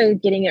not necessarily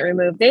getting it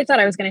removed. They thought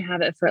I was going to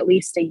have it for at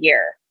least a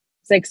year,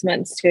 6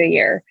 months to a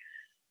year.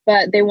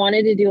 But they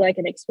wanted to do like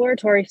an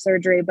exploratory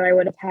surgery, but I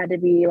would have had to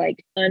be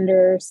like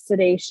under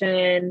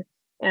sedation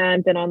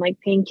and been on like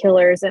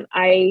painkillers. And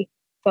I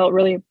felt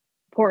really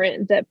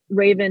important that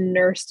Raven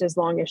nursed as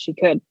long as she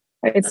could.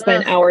 I could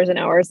spend hours and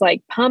hours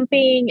like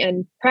pumping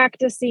and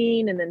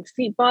practicing and then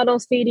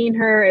bottles feeding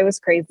her. It was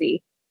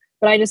crazy.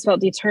 But I just felt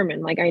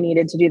determined, like I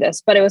needed to do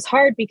this. But it was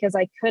hard because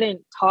I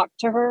couldn't talk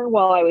to her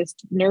while I was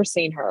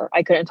nursing her.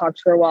 I couldn't talk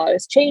to her while I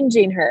was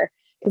changing her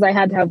because I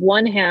had to have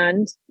one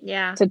hand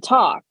to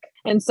talk.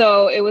 And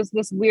so it was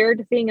this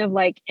weird thing of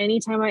like,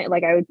 anytime I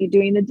would be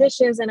doing the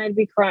dishes and I'd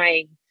be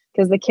crying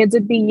because the kids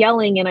would be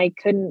yelling and I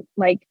couldn't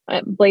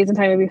Blaze and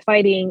Time would be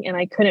fighting and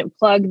I couldn't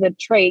plug the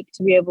trach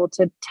to be able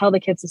to tell the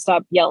kids to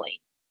stop yelling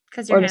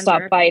or to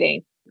stop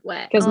fighting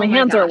because my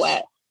hands are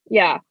wet.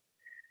 Yeah.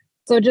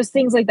 So just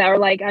things like that, or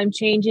like I'm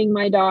changing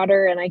my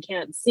daughter and I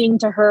can't sing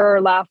to her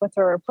or laugh with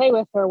her or play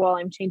with her while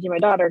I'm changing my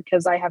daughter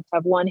because I have to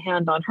have one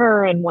hand on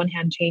her and one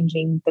hand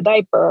changing the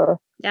diaper.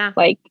 Yeah.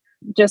 Like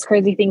just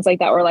crazy things like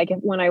that. Or like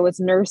when I was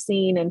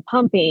nursing and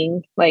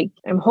pumping, like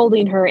I'm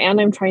holding her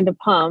and I'm trying to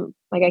pump,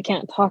 like I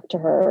can't talk to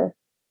her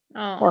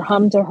or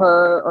hum to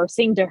her or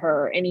sing to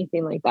her,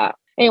 anything like that.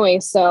 Anyway,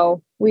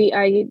 so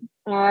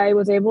I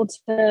was able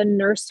to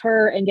nurse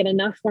her and get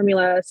enough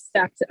formula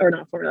stacked, or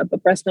not formula,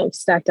 but breast milk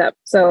stacked up.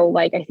 So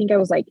like, I think I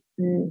was like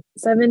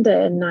 7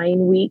 to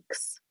 9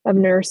 weeks of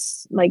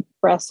nurse, like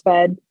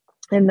breastfed,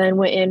 and then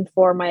went in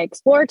for my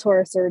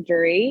exploratory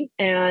surgery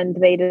and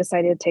they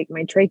decided to take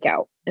my trach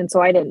out. And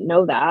so I didn't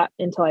know that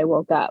until I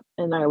woke up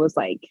and I was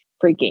like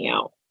freaking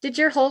out. Did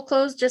your hole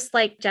close just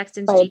like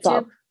Jackson's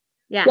G-tube?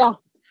 Yeah. Yeah.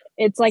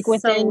 It's like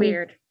within, so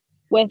weird.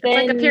 Within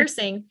it's like a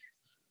piercing.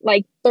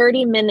 Like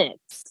 30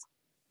 minutes,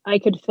 I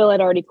could feel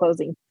it already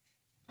closing.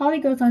 Holly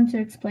goes on to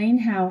explain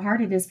how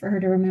hard it is for her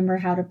to remember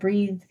how to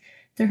breathe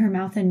through her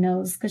mouth and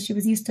nose because she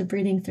was used to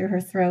breathing through her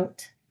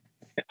throat.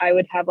 I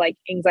would have like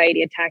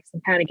anxiety attacks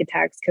and panic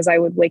attacks because I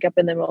would wake up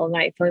in the middle of the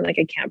night feeling like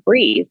I can't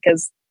breathe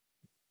because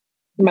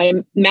my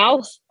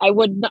mouth, I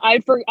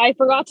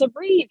forgot to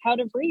breathe, how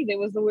to breathe. It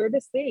was the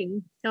weirdest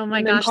thing. Oh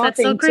my gosh,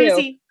 that's so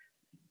crazy. Too.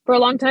 For a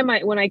long time,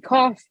 when I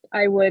coughed,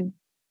 I would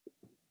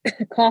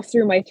cough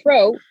through my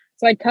throat.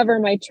 So I'd cover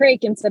my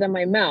trach instead of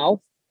my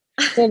mouth.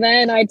 So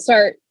then I'd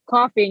start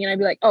coughing and I'd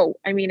be like, oh,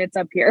 I mean, it's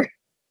up here.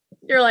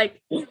 You're like,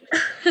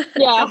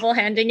 double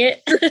handing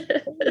it.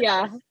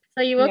 Yeah.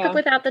 So you woke up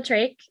without the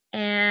trach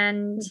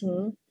and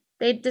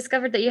they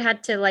discovered that you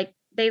had to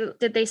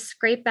did they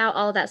scrape out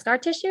all that scar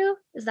tissue?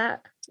 Is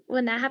that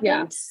when that happened?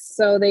 Yeah.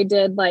 So they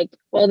did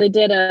they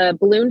did a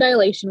balloon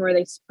dilation where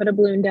they put a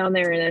balloon down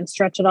there and then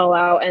stretch it all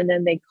out. And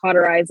then they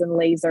cauterize and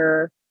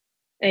laser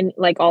and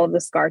like all of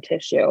the scar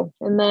tissue.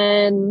 And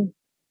then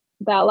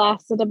that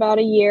lasted about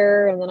a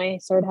year. And then I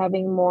started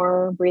having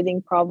more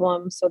breathing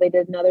problems. So they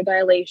did another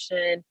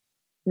dilation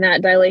and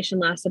that dilation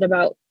lasted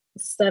about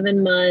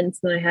 7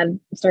 months. And I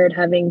started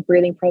having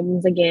breathing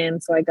problems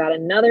again. So I got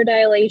another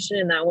dilation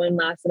and that one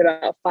lasted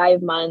about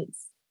 5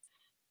 months.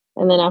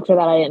 And then after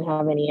that, I didn't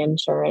have any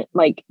insurance.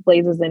 Like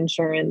Blaze's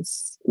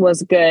insurance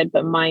was good,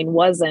 but mine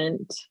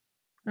wasn't.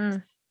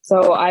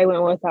 So I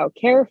went without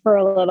care for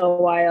a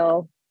little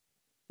while,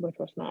 which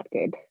was not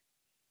good.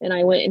 And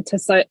I went to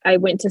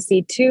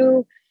see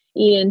 2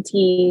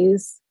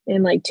 ENTs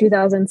in like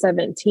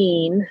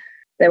 2017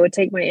 that would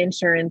take my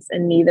insurance,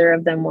 and neither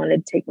of them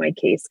wanted to take my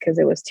case because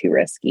it was too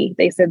risky.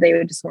 They said they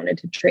just wanted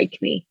to trach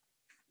me.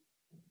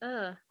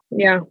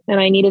 Yeah. And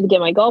I needed to get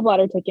my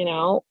gallbladder taken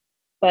out,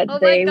 but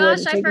they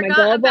wouldn't take my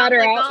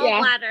gallbladder out.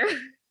 Yeah.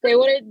 They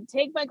wouldn't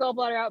take my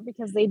gallbladder out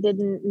because they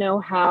didn't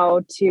know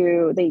how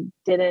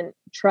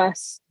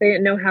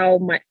how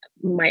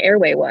my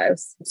airway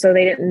was. So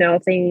they didn't know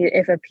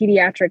if a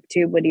pediatric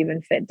tube would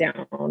even fit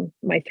down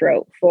my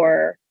throat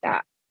for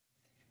that.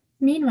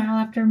 Meanwhile,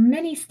 after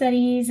many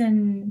studies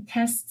and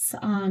tests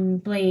on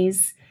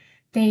Blaze,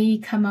 they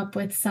come up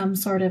with some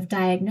sort of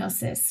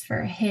diagnosis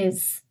for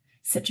his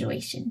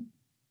situation.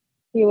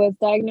 He was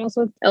diagnosed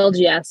with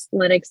LGS,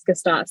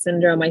 Lennox-Gastaut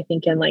syndrome, I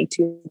think in like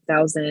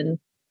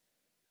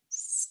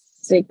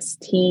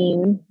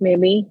 2016,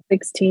 maybe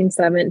 16,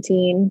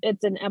 17.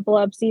 It's an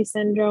epilepsy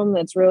syndrome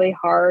that's really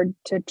hard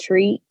to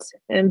treat.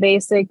 And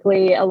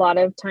basically, a lot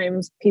of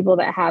times people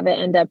that have it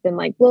end up in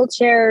like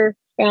wheelchair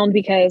bound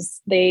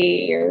because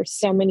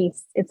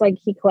it's like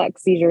he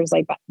collects seizures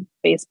like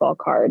baseball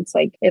cards.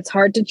 Like it's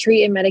hard to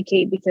treat and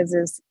medicate because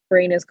his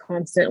brain is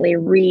constantly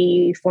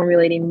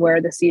reformulating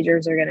where the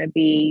seizures are going to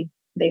be.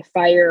 They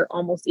fire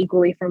almost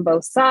equally from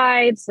both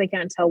sides. They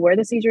can't tell where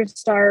the seizures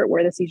start,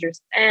 where the seizures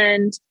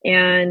end.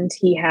 And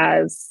he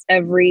has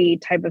every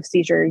type of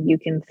seizure you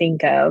can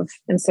think of.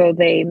 And so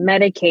they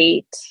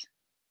medicate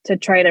to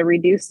try to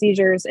reduce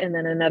seizures, and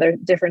then another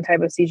different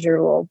type of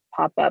seizure will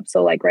pop up.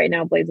 So like right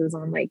now, Blaze is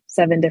on like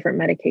 7 different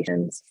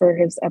medications for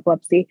his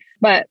epilepsy,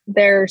 but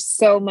there's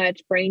so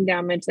much brain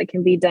damage that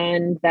can be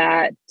done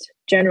that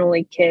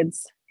generally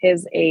kids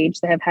his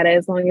age that have had it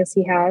as long as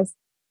he has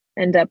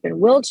end up in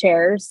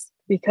wheelchairs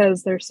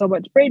because there's so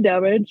much brain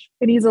damage.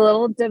 And he's a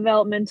little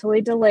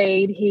developmentally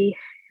delayed. He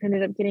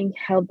ended up getting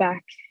held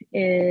back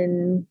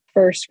in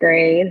first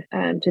grade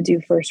to do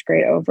first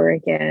grade over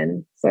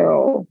again.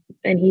 So,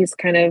 and he's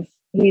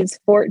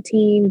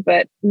 14,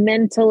 but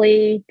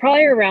mentally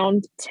probably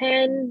around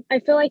 10. I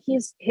feel like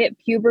he's hit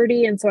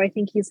puberty. And so I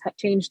think he's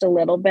changed a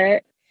little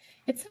bit.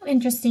 It's so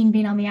interesting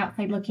being on the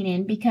outside looking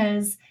in,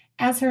 because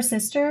as her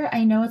sister,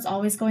 I know it's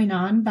always going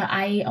on, but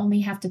I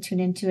only have to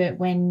tune into it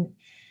when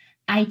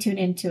I tune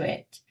into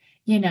it,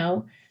 you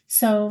know?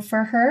 So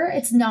for her,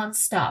 it's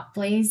nonstop.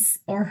 Blaze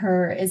or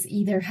her is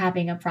either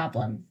having a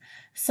problem.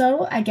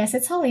 So I guess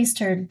it's Holly's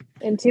turn.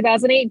 In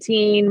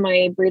 2018,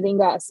 my breathing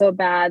got so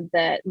bad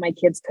that my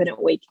kids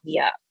couldn't wake me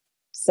up.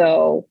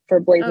 So for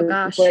Blaze,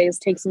 Blaze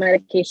takes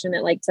medication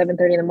at like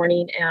 7:30 in the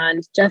morning,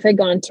 and Jeff had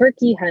gone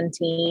turkey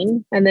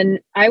hunting. And then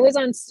I was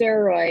on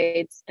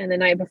steroids. And the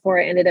night before,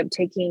 I ended up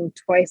taking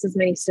twice as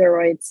many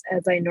steroids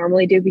as I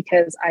normally do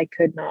because I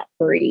could not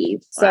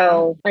breathe. Wow.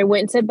 So I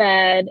went to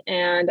bed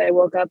and I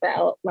woke up at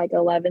like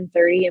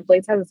 11:30, and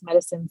Blaze has his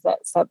medicines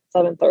at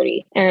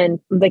 7:30. And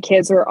the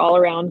kids were all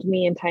around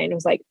me, and Titan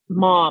was like,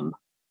 "Mom,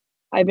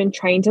 I've been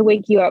trying to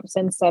wake you up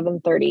since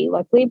 7:30.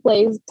 Luckily,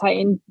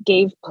 Titan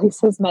gave Blaze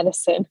his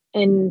medicine,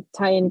 and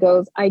Titan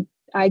goes, I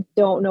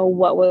don't know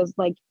what was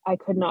like, I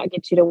could not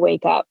get you to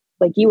wake up.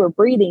 Like you were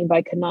breathing, but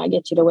I could not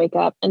get you to wake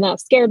up." And that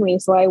scared me.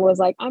 So I was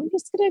like, I'm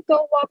just going to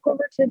go walk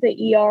over to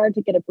the ER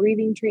to get a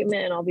breathing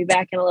treatment, and I'll be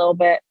back in a little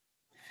bit.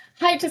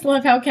 I just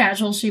love how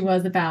casual she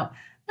was about,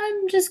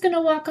 I'm just going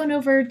to walk on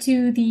over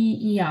to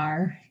the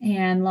ER.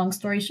 And long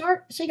story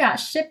short, she got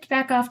shipped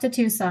back off to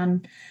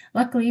Tucson.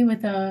 Luckily,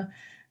 with a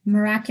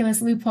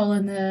miraculous loophole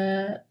in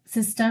the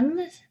system,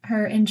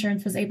 her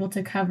insurance was able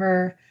to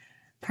cover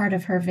part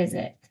of her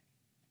visit.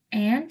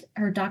 And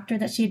her doctor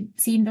that she'd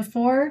seen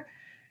before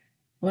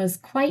was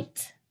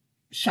quite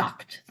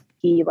shocked.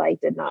 He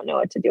did not know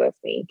what to do with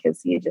me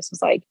because he just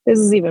was like, this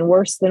is even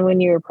worse than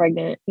when you were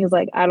pregnant. He was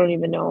like, I don't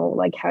even know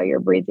like how you're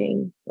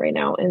breathing right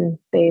now. And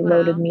they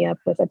loaded me up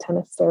with a ton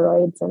of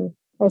steroids, and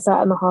I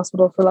sat in the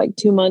hospital for like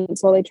 2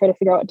 months while they tried to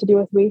figure out what to do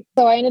with me.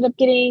 So I ended up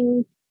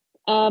getting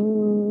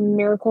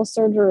miracle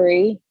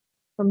surgery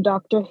from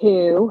Doctor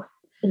Who.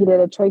 He did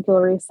a tracheal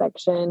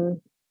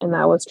resection, and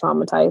that was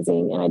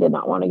traumatizing, and I did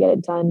not want to get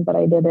it done, but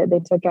I did it. They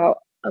took out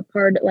a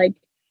part like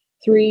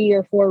 3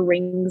 or 4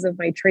 rings of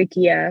my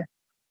trachea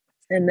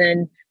and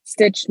then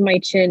stitched my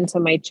chin to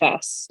my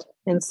chest.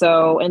 And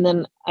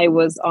then I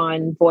was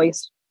on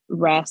voice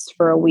rest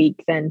for a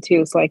week then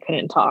too, so I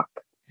couldn't talk.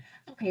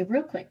 Okay,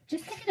 real quick,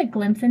 just to get a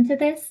glimpse into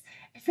this,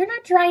 if you're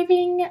not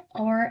driving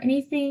or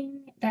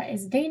anything that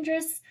is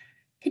dangerous,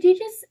 could you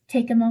just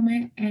take a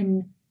moment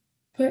and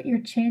put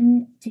your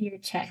chin to your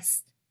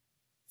chest?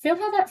 Feel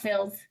how that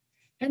feels,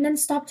 and then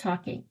stop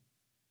talking.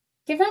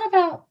 Give that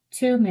about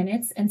 2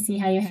 minutes and see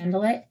how you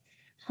handle it.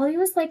 Holly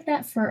was like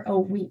that for a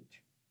week.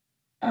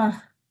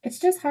 It's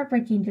just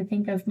heartbreaking to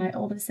think of my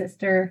oldest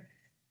sister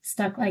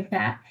stuck like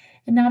that.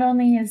 And not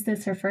only is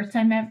this her first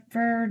time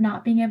ever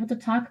not being able to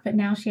talk, but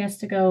now she has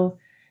to go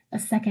a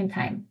second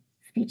time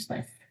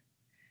speechless.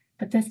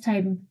 But this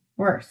time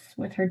worse,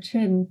 with her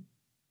chin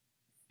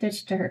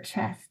stitched to her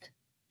chest.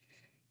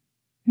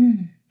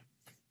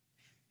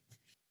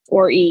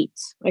 Or eat.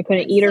 I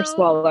couldn't eat or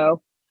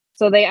swallow.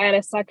 So I had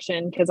a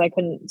section because I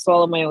couldn't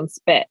swallow my own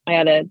spit. I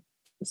had to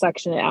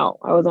section it out.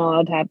 I wasn't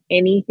allowed to have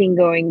anything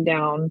going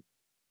down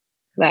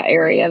that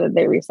area that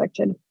they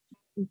resected.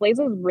 Blaze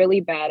was really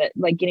bad at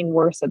like getting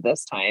worse at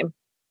this time.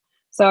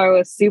 So I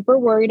was super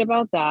worried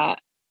about that.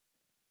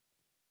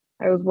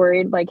 I was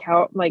worried like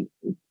how, like,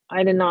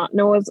 I did not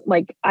know,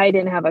 I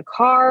didn't have a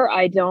car.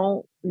 I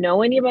don't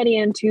know anybody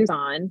in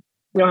Tucson.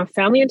 We don't have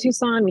family in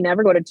Tucson. We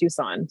never go to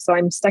Tucson. So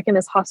I'm stuck in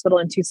this hospital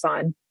in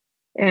Tucson,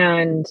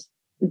 and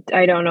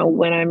I don't know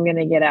when I'm going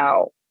to get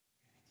out.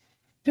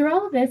 Through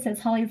all of this, as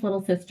Holly's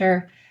little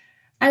sister,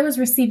 I was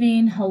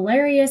receiving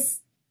hilarious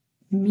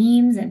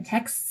memes and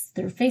texts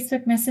through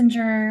Facebook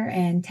Messenger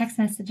and text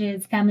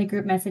messages, family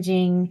group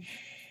messaging,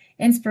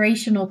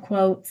 inspirational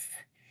quotes.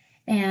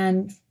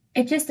 And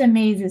it just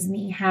amazes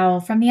me how,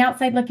 from the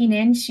outside looking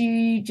in,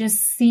 she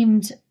just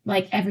seemed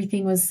like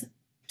everything was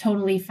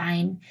totally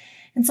fine.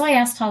 And so I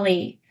asked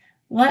Holly,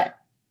 what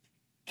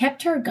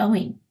kept her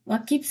going?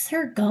 What keeps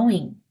her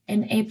going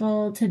and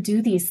able to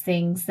do these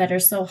things that are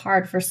so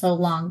hard for so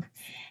long?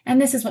 And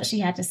this is what she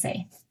had to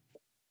say.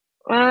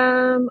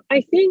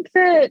 I think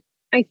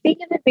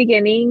in the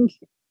beginning,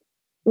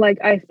 like,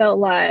 I felt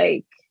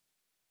like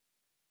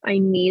I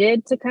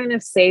needed to kind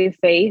of save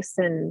face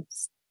and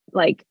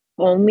like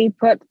only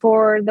put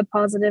forward the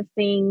positive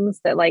things,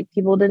 that like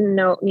people didn't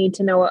need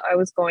to know what I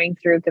was going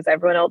through, because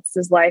everyone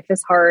else's life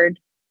is hard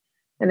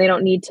and they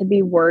don't need to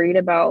be worried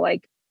about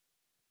like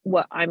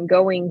what I'm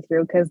going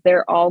through, because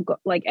they're all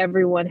like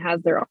everyone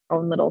has their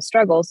own little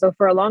struggle. So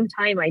for a long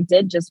time, I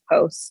did just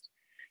post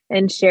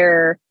and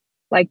share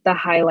like the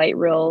highlight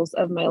reels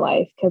of my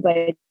life, because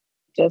I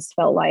just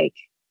felt like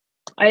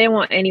I didn't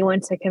want anyone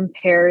to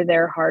compare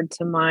their hard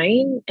to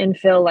mine and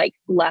feel like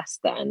less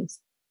than.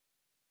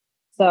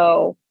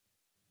 So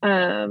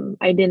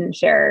I didn't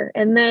share.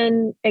 And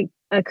then it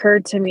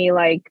occurred to me,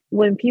 like,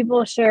 when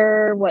people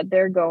share what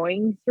they're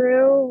going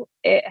through,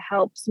 it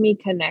helps me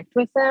connect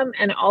with them,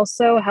 and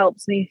also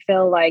helps me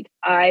feel like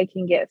I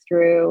can get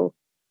through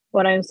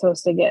what I'm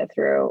supposed to get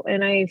through.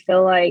 And I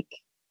feel like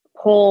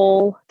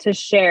pull to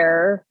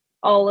share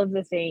all of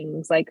the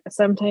things. Like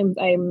sometimes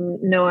I'm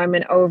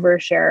an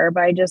oversharer,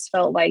 but I just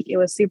felt like it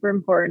was super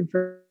important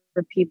for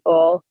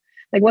people.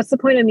 Like, what's the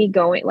point of me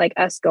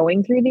us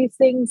going through these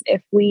things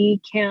if we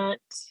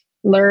can't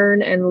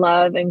learn and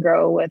love and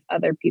grow with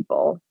other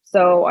people?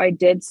 So I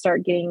did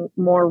start getting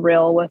more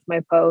real with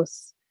my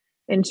posts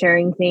and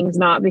sharing things,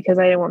 not because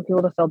I didn't want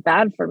people to feel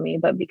bad for me,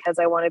 but because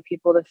I wanted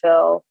people to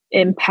feel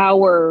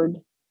empowered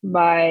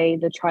by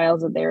the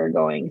trials that they were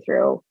going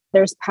through.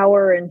 There's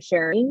power in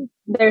sharing.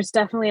 There's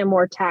definitely a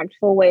more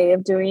tactful way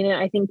of doing it.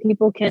 I think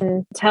people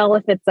can tell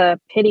if it's a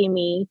pity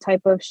me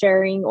type of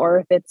sharing, or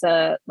if it's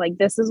a like,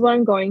 this is what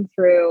I'm going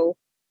through.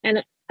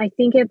 And I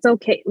think it's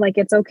okay. Like,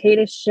 it's okay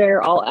to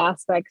share all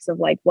aspects of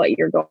like what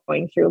you're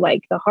going through,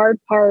 like the hard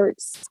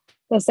parts,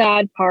 the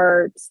sad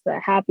parts, the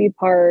happy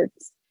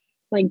parts,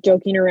 like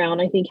joking around.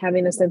 I think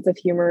having a sense of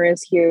humor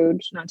is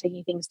huge, not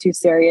taking things too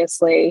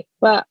seriously.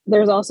 But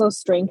there's also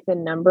strength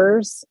in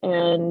numbers.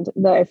 And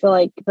I feel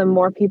like the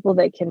more people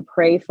that can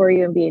pray for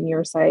you and be in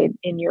your side,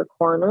 in your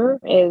corner,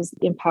 is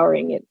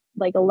empowering. It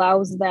like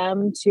allows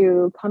them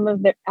to come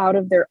out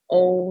of their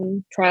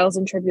own trials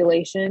and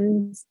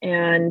tribulations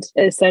and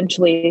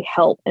essentially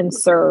help and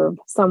serve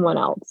someone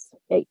else.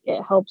 It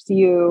helps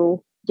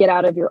you get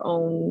out of your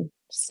own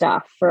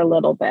stuff for a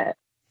little bit.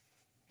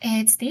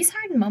 It's these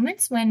hard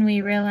moments when we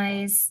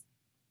realize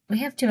we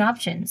have two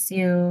options.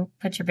 You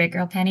put your big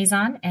girl panties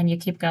on and you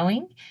keep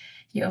going.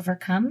 You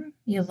overcome,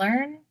 you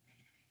learn,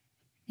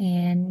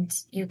 and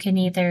you can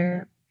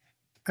either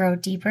grow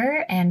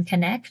deeper and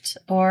connect,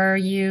 or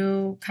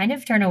you kind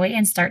of turn away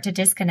and start to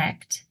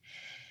disconnect.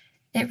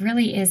 It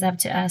really is up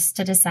to us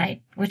to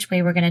decide which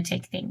way we're going to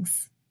take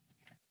things.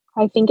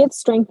 I think it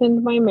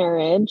strengthened my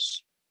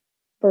marriage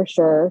for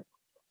sure.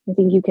 I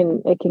think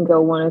it can go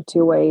one of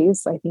two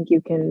ways. I think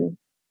you can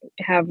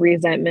have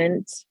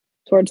resentment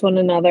towards one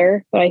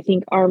another, but I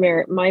think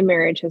my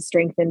marriage has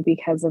strengthened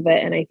because of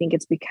it. And I think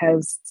it's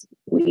because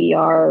we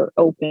are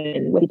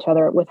open with each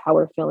other with how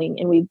we're feeling,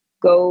 and we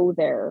go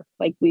there.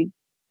 Like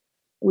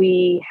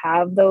we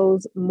have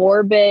those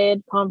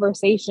morbid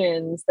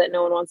conversations that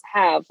no one wants to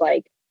have.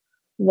 Like,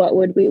 what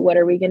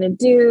are we going to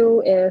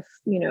do if,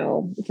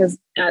 because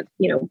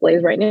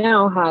Blaze right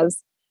now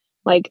has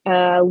like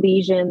a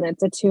lesion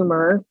that's a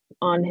tumor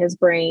on his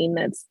brain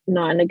that's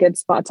not in a good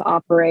spot to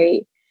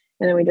operate.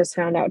 And then we just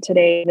found out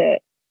today that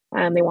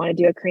they want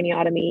to do a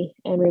craniotomy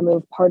and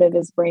remove part of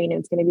his brain.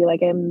 It's going to be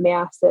like a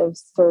massive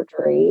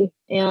surgery.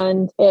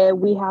 And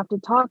we have to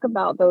talk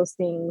about those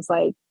things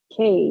like,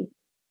 okay,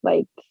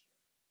 like,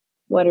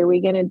 what are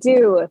we going to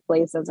do if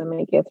Blaze doesn't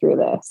make it through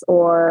this?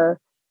 Or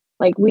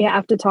like, we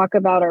have to talk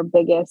about our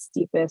biggest,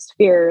 deepest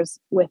fears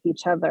with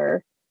each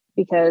other,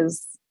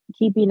 because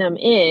keeping them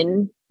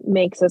in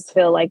makes us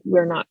feel like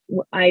I'm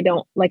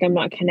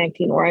not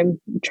connecting, or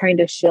I'm trying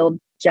to shield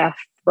Jeff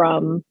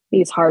from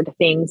these hard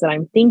things that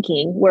I'm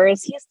thinking,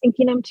 whereas he's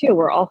thinking them too.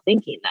 We're all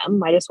thinking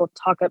them. I just will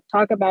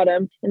talk about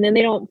them, and then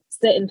they don't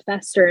sit and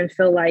fester and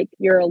feel like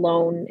you're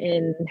alone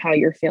in how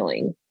you're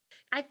feeling.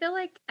 I feel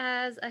like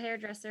as a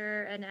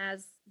hairdresser, and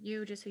as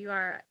you, just who you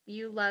are,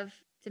 you love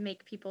to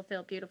make people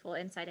feel beautiful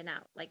inside and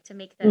out, like to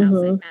make the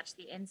outside match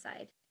the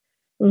inside.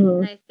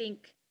 And I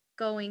think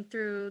going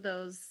through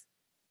those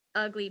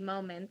ugly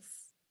moments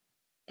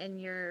in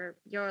your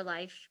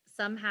life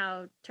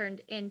somehow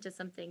turned into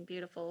something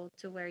beautiful,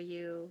 to where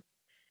you're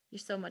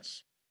so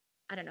much,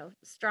 I don't know,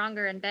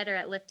 stronger and better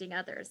at lifting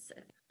others.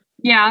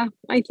 Yeah,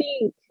 I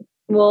think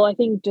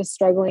just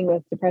struggling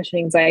with depression,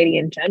 anxiety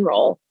in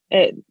general,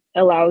 it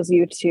allows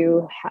you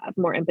to have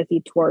more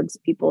empathy towards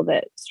people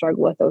that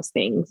struggle with those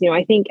things.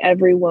 I think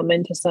every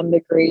woman to some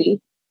degree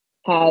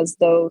has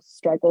those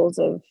struggles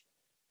of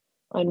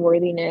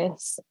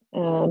unworthiness,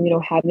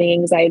 having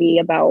anxiety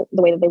about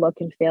the way that they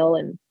look and feel,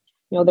 and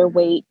their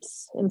weight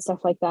and stuff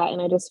like that.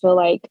 And I just feel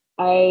like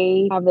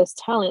I have this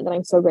talent that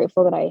I'm so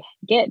grateful that I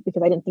get,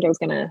 because I didn't think I was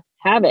going to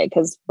have it,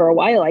 because for a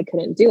while I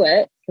couldn't do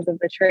it because of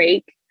the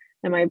trach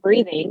and my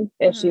breathing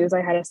issues.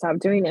 I had to stop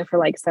doing it for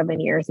like 7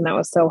 years, and that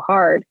was so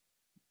hard.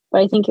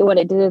 But I think what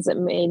it did is it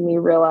made me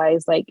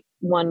realize, like,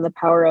 one, the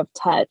power of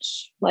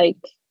touch, like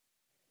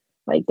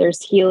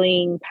there's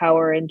healing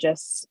power in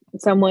just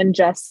someone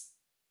just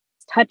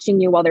touching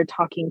you while they're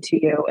talking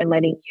to you and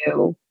letting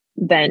you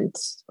vent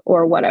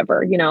or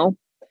whatever,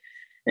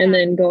 and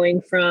then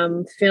going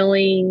from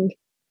feeling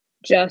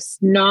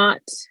just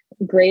not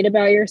great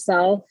about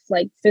yourself,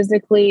 like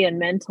physically and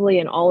mentally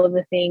and all of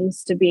the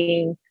things, to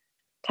being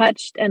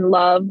touched and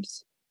loved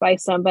by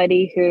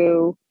somebody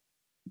who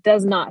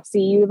does not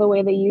see you the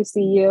way that you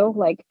see you.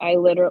 Like I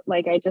literally,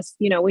 like I just,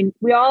 you know,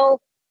 we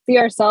all see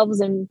ourselves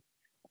in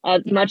a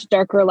much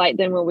darker light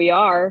than what we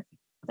are.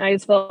 And I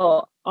just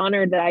feel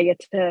honored that I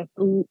get to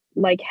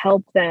like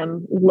help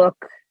them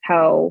look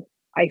how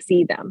I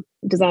see them.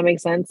 Does that make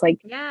sense?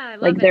 Like, I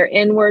love like it. their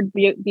inward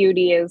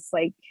beauty is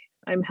like,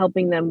 I'm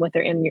helping them with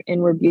their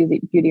inward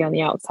beauty on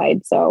the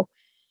outside. So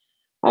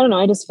I don't know.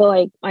 I just feel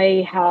like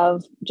I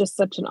have just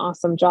such an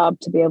awesome job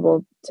to be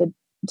able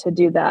to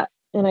do that.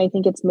 And I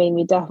think it's made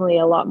me definitely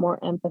a lot more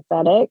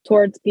empathetic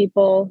towards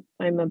people.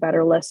 I'm a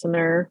better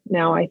listener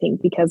now, I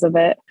think, because of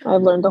it.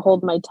 I've learned to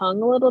hold my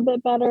tongue a little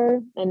bit better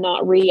and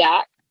not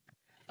react.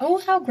 Oh,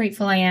 how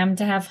grateful I am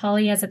to have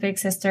Holly as a big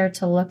sister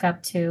to look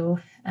up to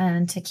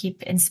and to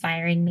keep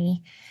inspiring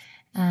me.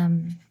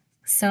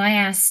 So I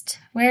asked,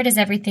 where does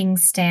everything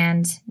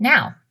stand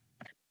now?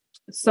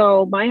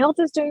 So my health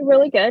is doing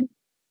really good.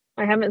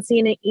 I haven't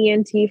seen an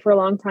ENT for a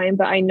long time,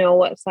 but I know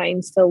what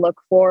signs to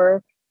look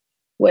for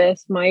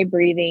with my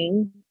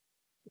breathing,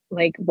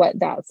 like what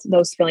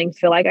those feelings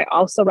feel like. I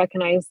also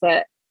recognize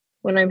that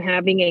when I'm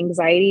having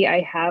anxiety,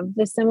 I have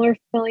the similar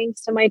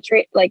feelings to my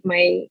like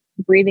my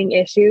breathing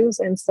issues.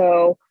 And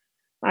so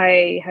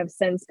I have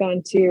since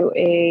gone to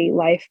a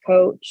life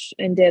coach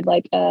and did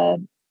like a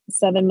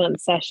 7-month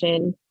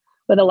session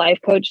with a life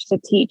coach to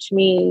teach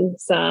me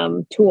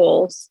some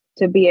tools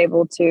to be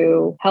able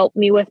to help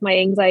me with my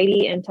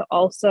anxiety and to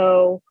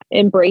also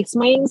embrace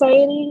my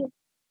anxiety.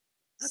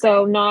 Okay.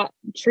 So not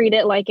treat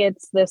it like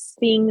it's this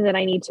thing that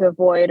I need to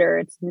avoid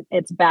or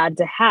it's bad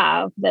to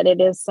have, that it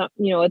is some,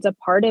 you know, it's a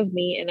part of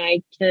me and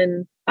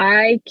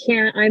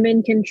I'm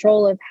in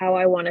control of how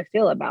I want to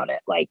feel about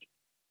it. Like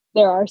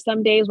there are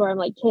some days where I'm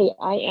like, hey,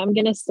 I am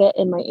going to sit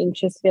in my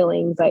anxious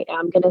feelings. I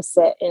am going to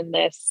sit in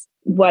this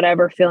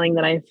whatever feeling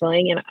that I'm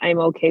feeling. And I'm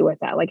okay with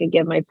that. Like I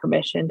give my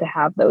permission to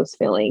have those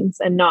feelings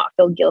and not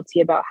feel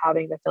guilty about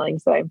having the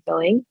feelings that I'm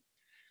feeling.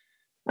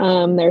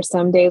 There's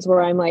some days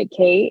where I'm like,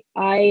 Kate,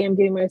 I am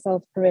giving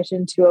myself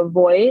permission to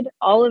avoid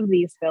all of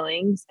these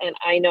feelings. And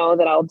I know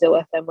that I'll deal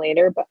with them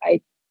later, but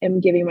I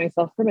am giving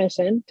myself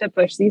permission to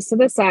push these to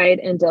the side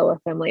and deal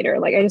with them later.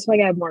 Like, I just feel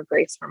like I have more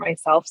grace for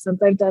myself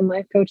since I've done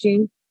life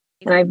coaching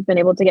and I've been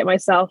able to get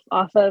myself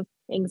off of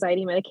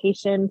anxiety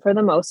medication for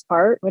the most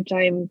part, which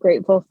I'm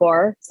grateful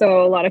for.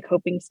 So a lot of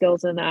coping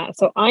skills in that.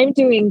 So I'm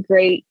doing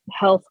great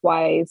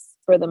health-wise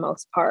for the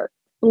most part.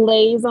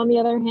 Blaze, on the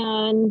other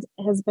hand,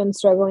 has been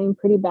struggling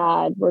pretty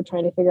bad. We're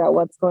trying to figure out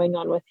what's going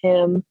on with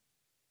him.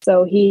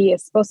 So he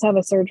is supposed to have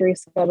a surgery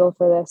scheduled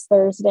for this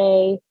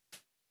Thursday.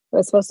 It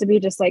was supposed to be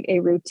just like a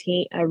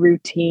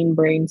routine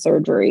brain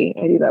surgery.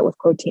 I do that with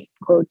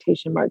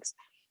quotation marks,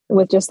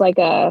 with just like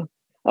a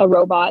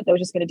robot that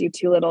was just going to do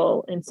 2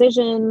 little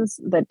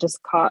incisions that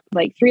just caught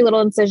like 3 little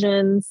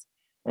incisions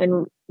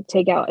and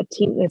take out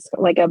it's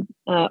like a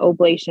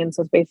oblation.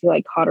 So it's basically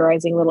like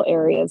cauterizing little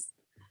areas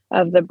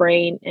of the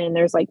brain. And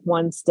there's like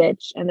 1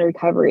 stitch and the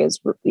recovery is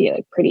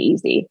pretty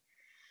easy.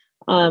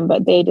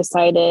 But they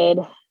decided,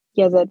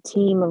 he has a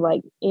team of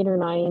like 8 or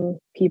 9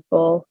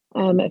 people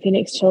at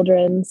Phoenix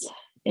Children's.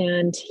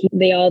 And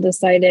they all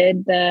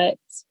decided that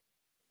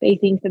they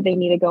think that they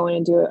need to go in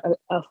and do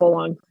a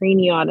full-on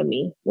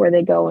craniotomy, where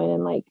they go in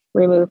and like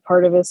remove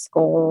part of his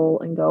skull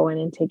and go in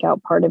and take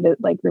out part of it,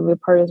 like remove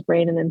part of his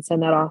brain and then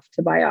send that off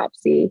to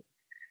biopsy.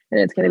 And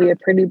it's going to be a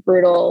pretty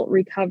brutal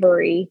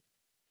recovery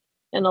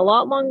and a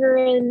lot longer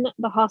in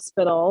the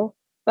hospital.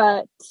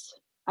 But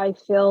I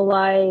feel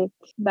like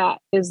that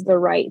is the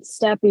right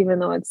step, even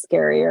though it's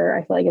scarier.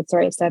 I feel like it's the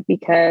right step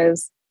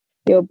because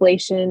the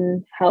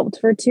ablation helped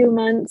for 2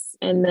 months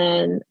and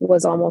then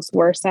was almost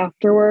worse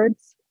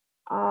afterwards.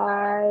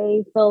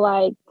 I feel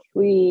like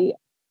we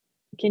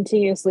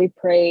continuously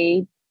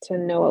pray to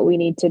know what we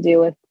need to do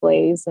with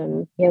Blaze,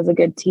 and he has a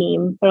good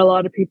team, but a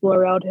lot of people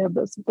around him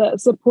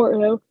that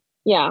support him.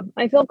 Yeah,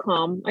 I feel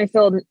calm. I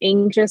feel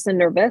anxious and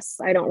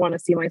nervous. I don't want to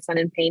see my son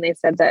in pain. They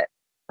said that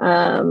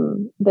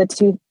the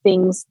 2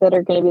 things that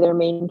are going to be their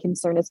main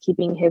concern is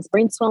keeping his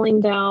brain swelling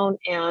down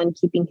and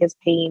keeping his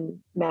pain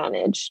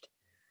managed,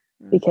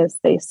 because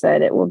they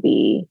said it will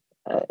be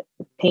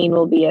pain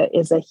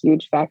is a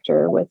huge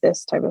factor with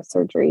this type of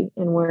surgery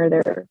and where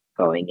they're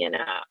going in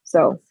at.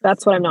 So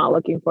that's what I'm not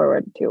looking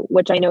forward to,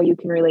 which I know you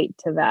can relate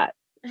to that,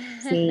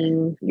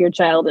 seeing your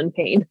child in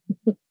pain.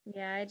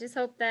 Yeah, I just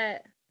hope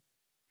that,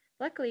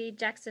 luckily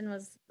Jackson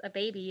was a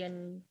baby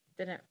and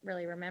didn't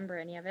really remember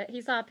any of it.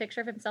 He saw a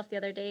picture of himself the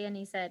other day and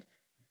he said,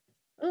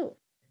 "Oh,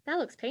 that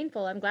looks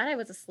painful. I'm glad I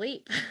was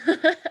asleep."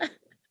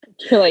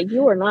 You're like,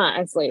 you were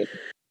not asleep.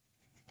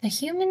 The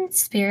human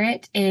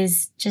spirit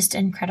is just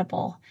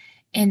incredible.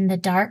 In the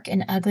dark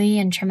and ugly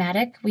and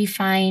traumatic, we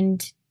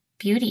find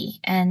beauty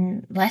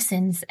and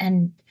lessons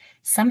and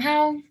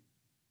somehow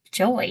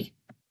joy.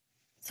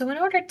 So in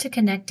order to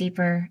connect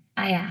deeper,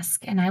 I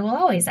ask, and I will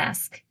always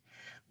ask,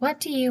 what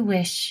do you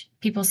wish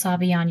people saw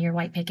beyond your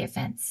white picket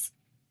fence?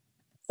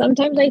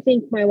 Sometimes I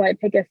think my white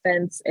picket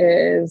fence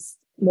is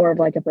more of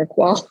like a brick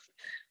wall.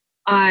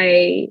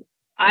 I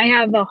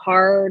have a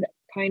hard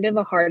kind of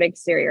a hard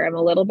exterior. I'm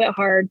a little bit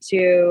hard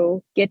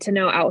to get to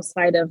know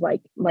outside of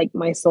like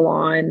my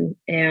salon,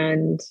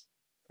 and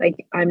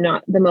like I'm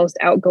not the most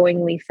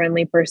outgoingly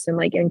friendly person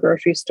like in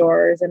grocery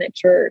stores and at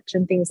church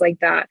and things like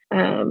that.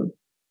 And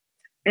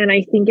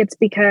I think it's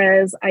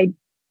because I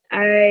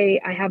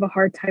have a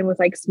hard time with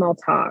like small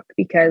talk,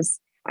 because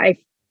I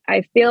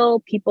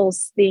feel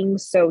people's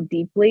things so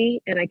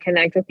deeply and I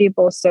connect with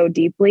people so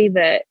deeply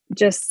that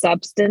just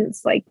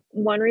substance, like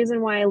one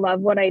reason why I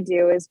love what I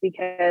do is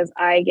because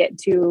I get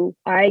to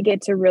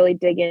really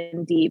dig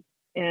in deep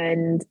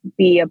and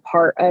be a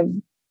part of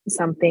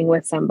something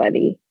with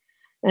somebody.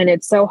 And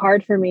it's so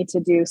hard for me to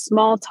do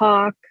small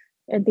talk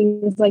and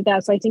things like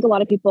that. So I think a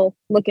lot of people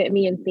look at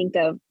me and think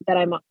of that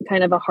I'm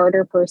kind of a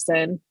harder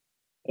person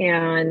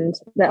and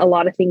that a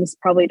lot of things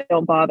probably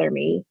don't bother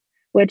me,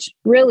 which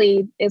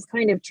really is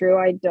kind of true.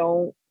 I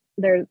don't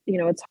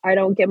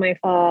get my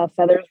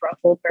feathers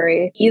ruffled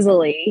very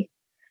easily,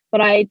 but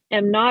I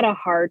am not a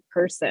hard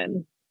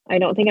person. I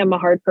don't think I'm a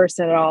hard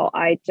person at all.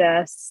 I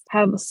just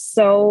have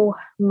so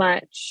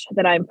much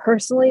that I'm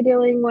personally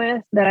dealing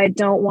with that I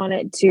don't want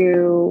it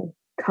to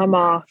come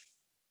off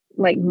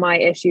like my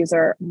issues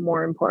are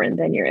more important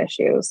than your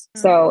issues.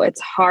 So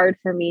it's hard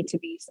for me to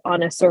be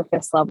on a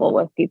surface level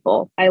with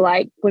people. I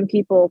like when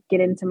people get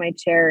into my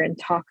chair and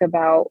talk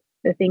about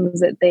the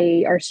things that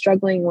they are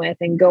struggling with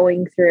and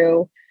going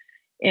through.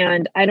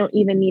 And I don't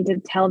even need to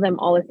tell them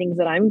all the things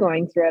that I'm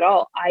going through at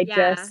all. I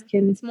just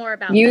can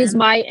use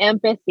my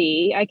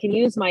empathy. I can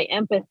use my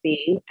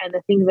empathy and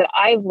the things that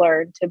I've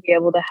learned to be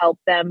able to help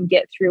them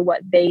get through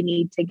what they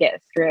need to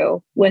get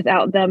through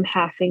without them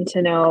having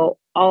to know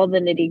all the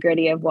nitty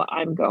gritty of what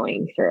I'm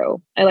going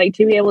through. I like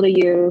to be able to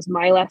use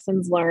my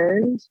lessons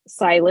learned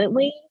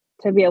silently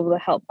to be able to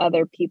help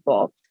other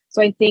people.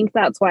 So I think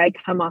that's why I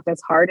come off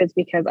as hard, is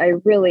because I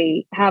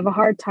really have a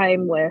hard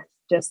time with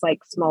just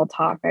like small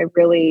talk. I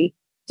really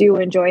do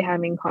enjoy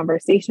having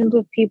conversations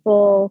with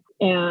people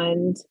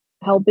and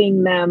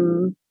helping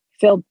them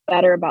feel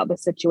better about the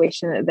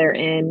situation that they're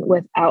in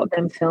without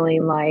them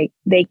feeling like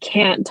they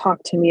can't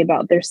talk to me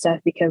about their stuff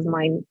because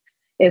mine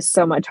is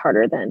so much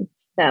harder than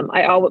them.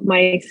 One of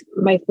my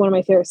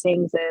favorite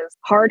sayings is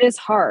hard is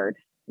hard,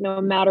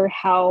 no matter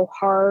how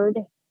hard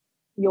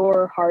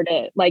your heart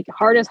is. Like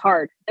hard is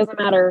hard. It doesn't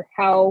matter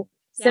how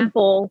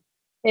simple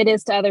it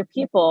is to other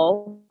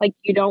people. Like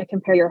you don't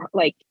compare your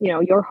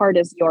heart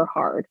is your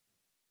hard.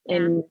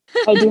 And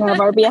I do have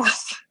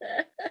RBF.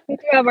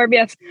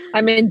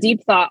 I'm in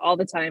deep thought all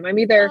the time. I'm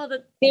either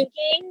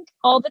thinking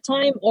all the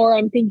time or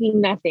I'm thinking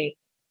nothing.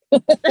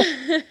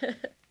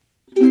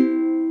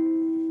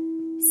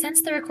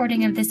 Since the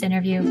recording of this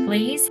interview,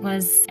 Blaze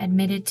was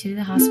admitted to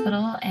the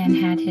hospital and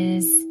had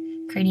his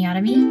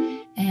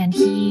craniotomy, and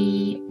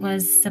he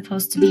was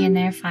supposed to be in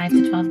there 5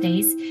 to 12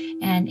 days.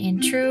 And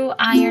in true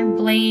Iron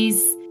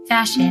Blaze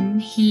fashion,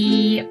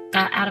 he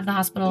got out of the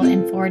hospital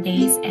in 4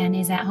 days and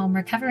is at home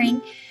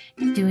recovering,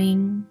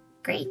 doing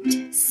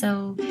great.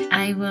 So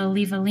I will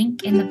leave a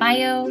link in the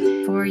bio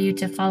for you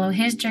to follow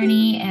his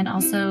journey, and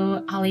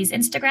also Holly's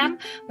Instagram,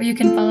 where you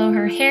can follow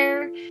her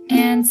hair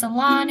and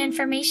salon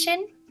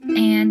information.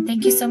 And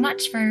thank you so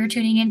much for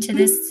tuning into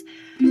this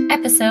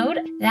episode.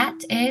 That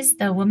is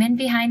The Woman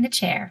Behind the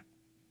Chair.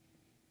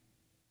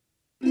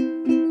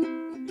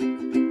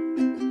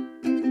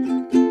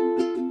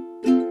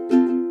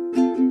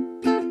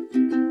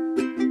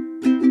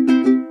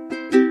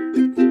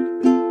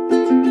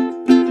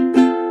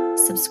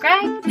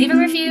 Subscribe, leave a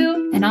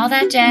review, and all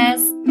that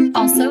jazz.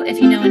 Also, if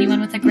you know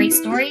anyone with a great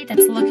story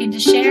that's looking to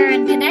share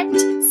and connect,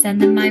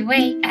 send them my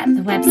way at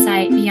the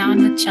website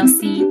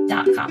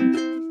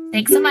beyondwithchelsea.com.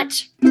 Thanks so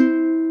much.